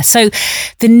loungewear. So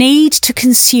the need to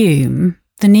consume,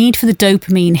 the need for the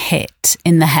dopamine hit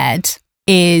in the head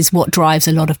is what drives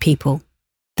a lot of people.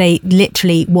 They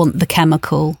literally want the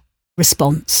chemical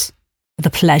response, the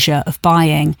pleasure of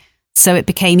buying. So it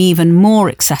became even more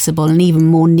accessible and even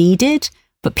more needed.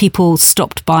 But people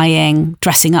stopped buying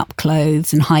dressing up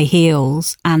clothes and high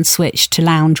heels and switched to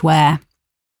loungewear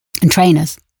and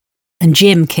trainers and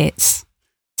gym kits.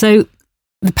 So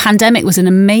the pandemic was an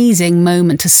amazing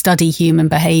moment to study human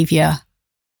behaviour,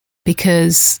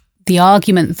 because the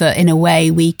argument that in a way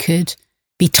we could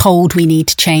be told we need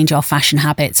to change our fashion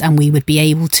habits and we would be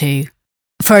able to.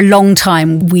 For a long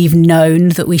time, we've known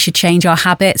that we should change our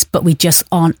habits, but we just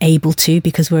aren't able to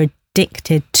because we're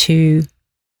addicted to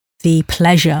the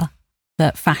pleasure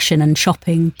that fashion and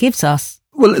shopping gives us.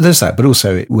 Well, there's that, but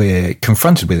also we're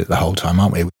confronted with it the whole time,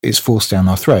 aren't we? It's forced down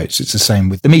our throats. It's the same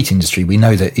with the meat industry. We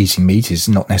know that eating meat is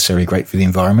not necessarily great for the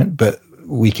environment, but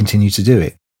we continue to do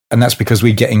it. And that's because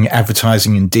we're getting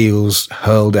advertising and deals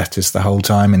hurled at us the whole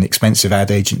time, and expensive ad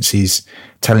agencies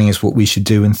telling us what we should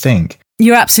do and think.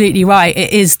 You're absolutely right.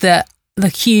 It is the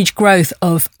huge growth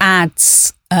of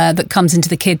ads that comes into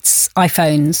the kids'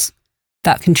 iPhones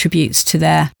that contributes to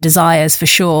their desires for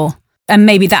sure. And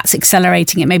maybe that's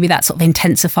accelerating it. Maybe that's sort of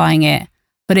intensifying it.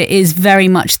 But it is very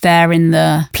much there in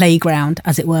the playground,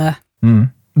 as it were.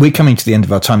 We're coming to the end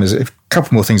of our time. There's a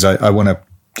couple more things I want to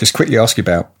just quickly ask you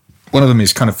about. One of them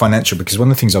is kind of financial, because one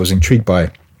of the things I was intrigued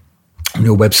by on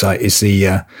your website is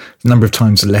the number of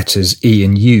times the letters E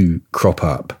and U crop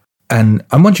up. And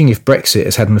I'm wondering if Brexit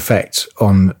has had an effect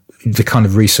on the kind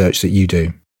of research that you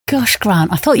do. Gosh,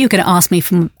 Grant, I thought you were going to ask me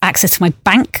for access to my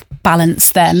bank balance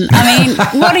then. I mean,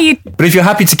 what are you... But if you're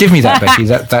happy to give me that, Becky,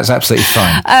 that's absolutely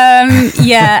fine.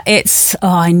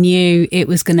 I knew it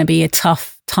was going to be a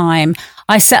tough time.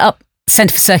 I set up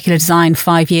Centre for Circular Design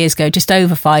 5 years ago, just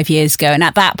over 5 years ago. And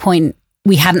at that point,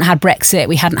 we hadn't had Brexit,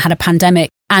 we hadn't had a pandemic.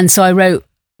 And so I wrote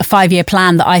a 5-year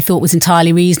plan that I thought was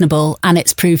entirely reasonable. And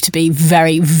it's proved to be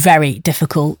very, very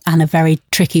difficult and a very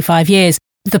tricky 5 years.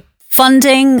 The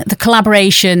funding, the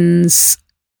collaborations,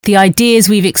 the ideas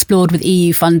we've explored with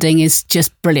EU funding is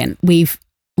just brilliant. We've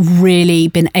really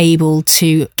been able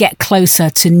to get closer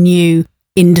to new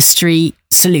industry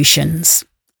solutions.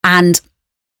 And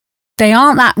they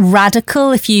aren't that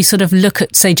radical if you sort of look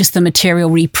at, say, just the material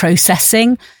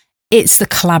reprocessing. It's the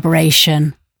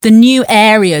collaboration, the new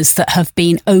areas that have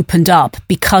been opened up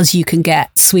because you can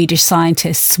get Swedish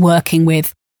scientists working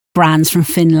with brands from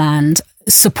Finland,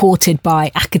 supported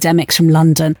by academics from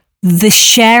London. The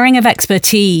sharing of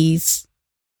expertise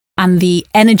and the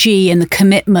energy and the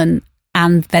commitment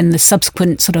and then the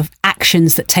subsequent sort of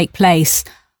actions that take place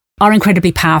are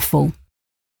incredibly powerful.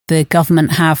 The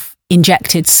government have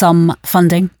injected some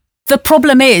funding. The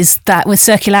problem is that with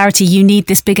circularity, you need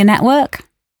this bigger network.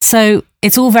 So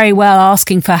it's all very well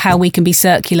asking for how we can be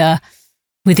circular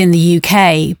within the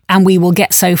UK, and we will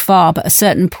get so far, but at a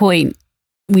certain point,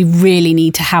 we really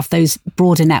need to have those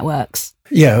broader networks.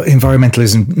 Yeah,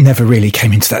 environmentalism never really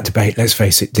came into that debate, let's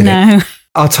face it, did it?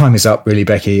 Our time is up, really,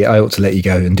 Becky. I ought to let you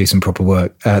go and do some proper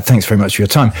work. Thanks very much for your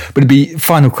time. But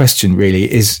final question,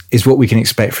 really, is what we can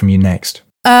expect from you next.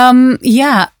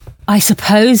 Yeah, I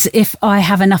suppose if I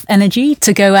have enough energy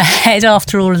to go ahead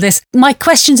after all of this. My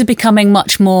questions are becoming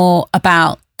much more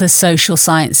about the social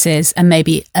sciences and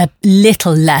maybe a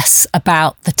little less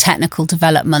about the technical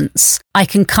developments. I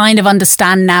can kind of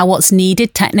understand now what's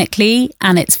needed technically,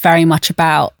 and it's very much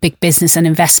about big business and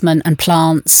investment and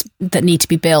plants that need to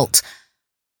be built.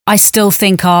 I still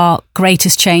think our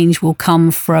greatest change will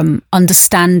come from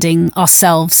understanding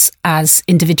ourselves as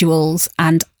individuals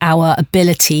and our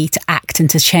ability to act and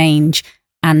to change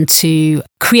and to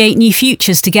create new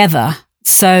futures together.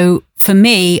 So for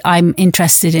me, I'm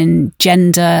interested in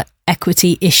gender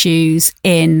equity issues,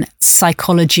 in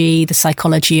psychology, the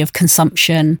psychology of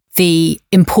consumption, the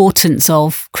importance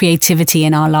of creativity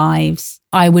in our lives.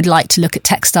 I would like to look at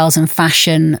textiles and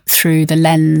fashion through the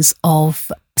lens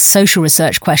of social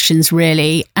research questions,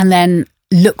 really, and then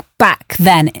look back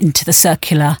then into the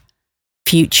circular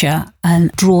future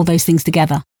and draw those things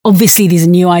together. Obviously, these are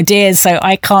new ideas, so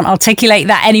I can't articulate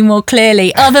that any more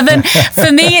clearly, other than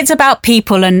for me, it's about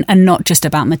people and not just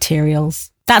about materials.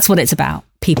 That's what it's about,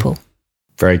 people.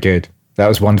 Very good. That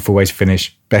was a wonderful way to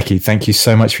finish. Becky, thank you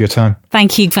so much for your time.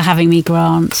 Thank you for having me,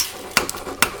 Grant.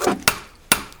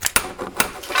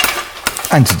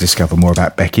 And to discover more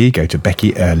about Becky, go to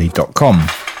beckyearly.com.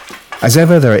 As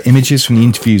ever, there are images from the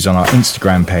interviews on our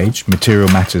Instagram page,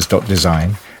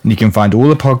 materialmatters.design, and you can find all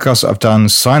the podcasts that I've done,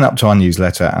 sign up to our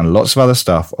newsletter, and lots of other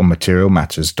stuff on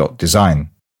materialmatters.design.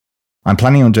 I'm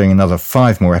planning on doing another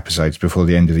 5 more episodes before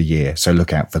the end of the year, so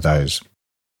look out for those.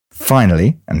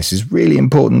 Finally, and this is really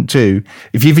important too,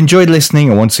 if you've enjoyed listening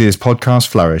and want to see this podcast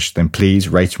flourish, then please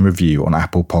rate and review on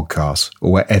Apple Podcasts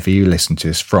or wherever you listen to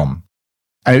this from.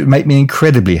 And it would make me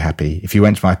incredibly happy if you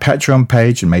went to my Patreon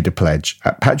page and made a pledge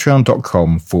at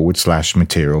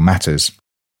patreon.com/Material Matters.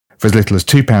 For as little as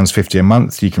 £2.50 a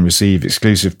month, you can receive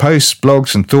exclusive posts,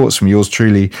 blogs and thoughts from yours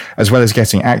truly, as well as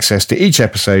getting access to each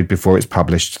episode before it's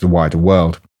published to the wider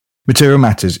world. Material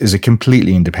Matters is a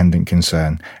completely independent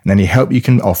concern, and any help you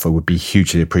can offer would be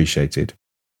hugely appreciated.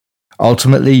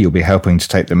 Ultimately, you'll be helping to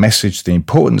take the message, the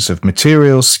importance of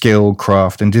material, skill,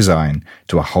 craft and design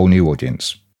to a whole new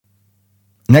audience.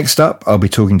 Next up, I'll be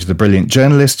talking to the brilliant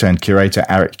journalist turned curator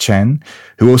Arik Chen,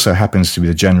 who also happens to be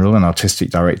the general and artistic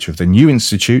director of the New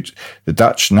Institute, the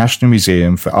Dutch National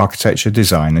Museum for Architecture,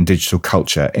 Design and Digital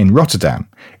Culture in Rotterdam.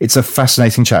 It's a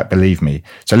fascinating chat, believe me.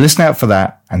 So listen out for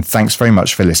that, and thanks very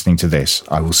much for listening to this.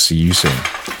 I will see you soon.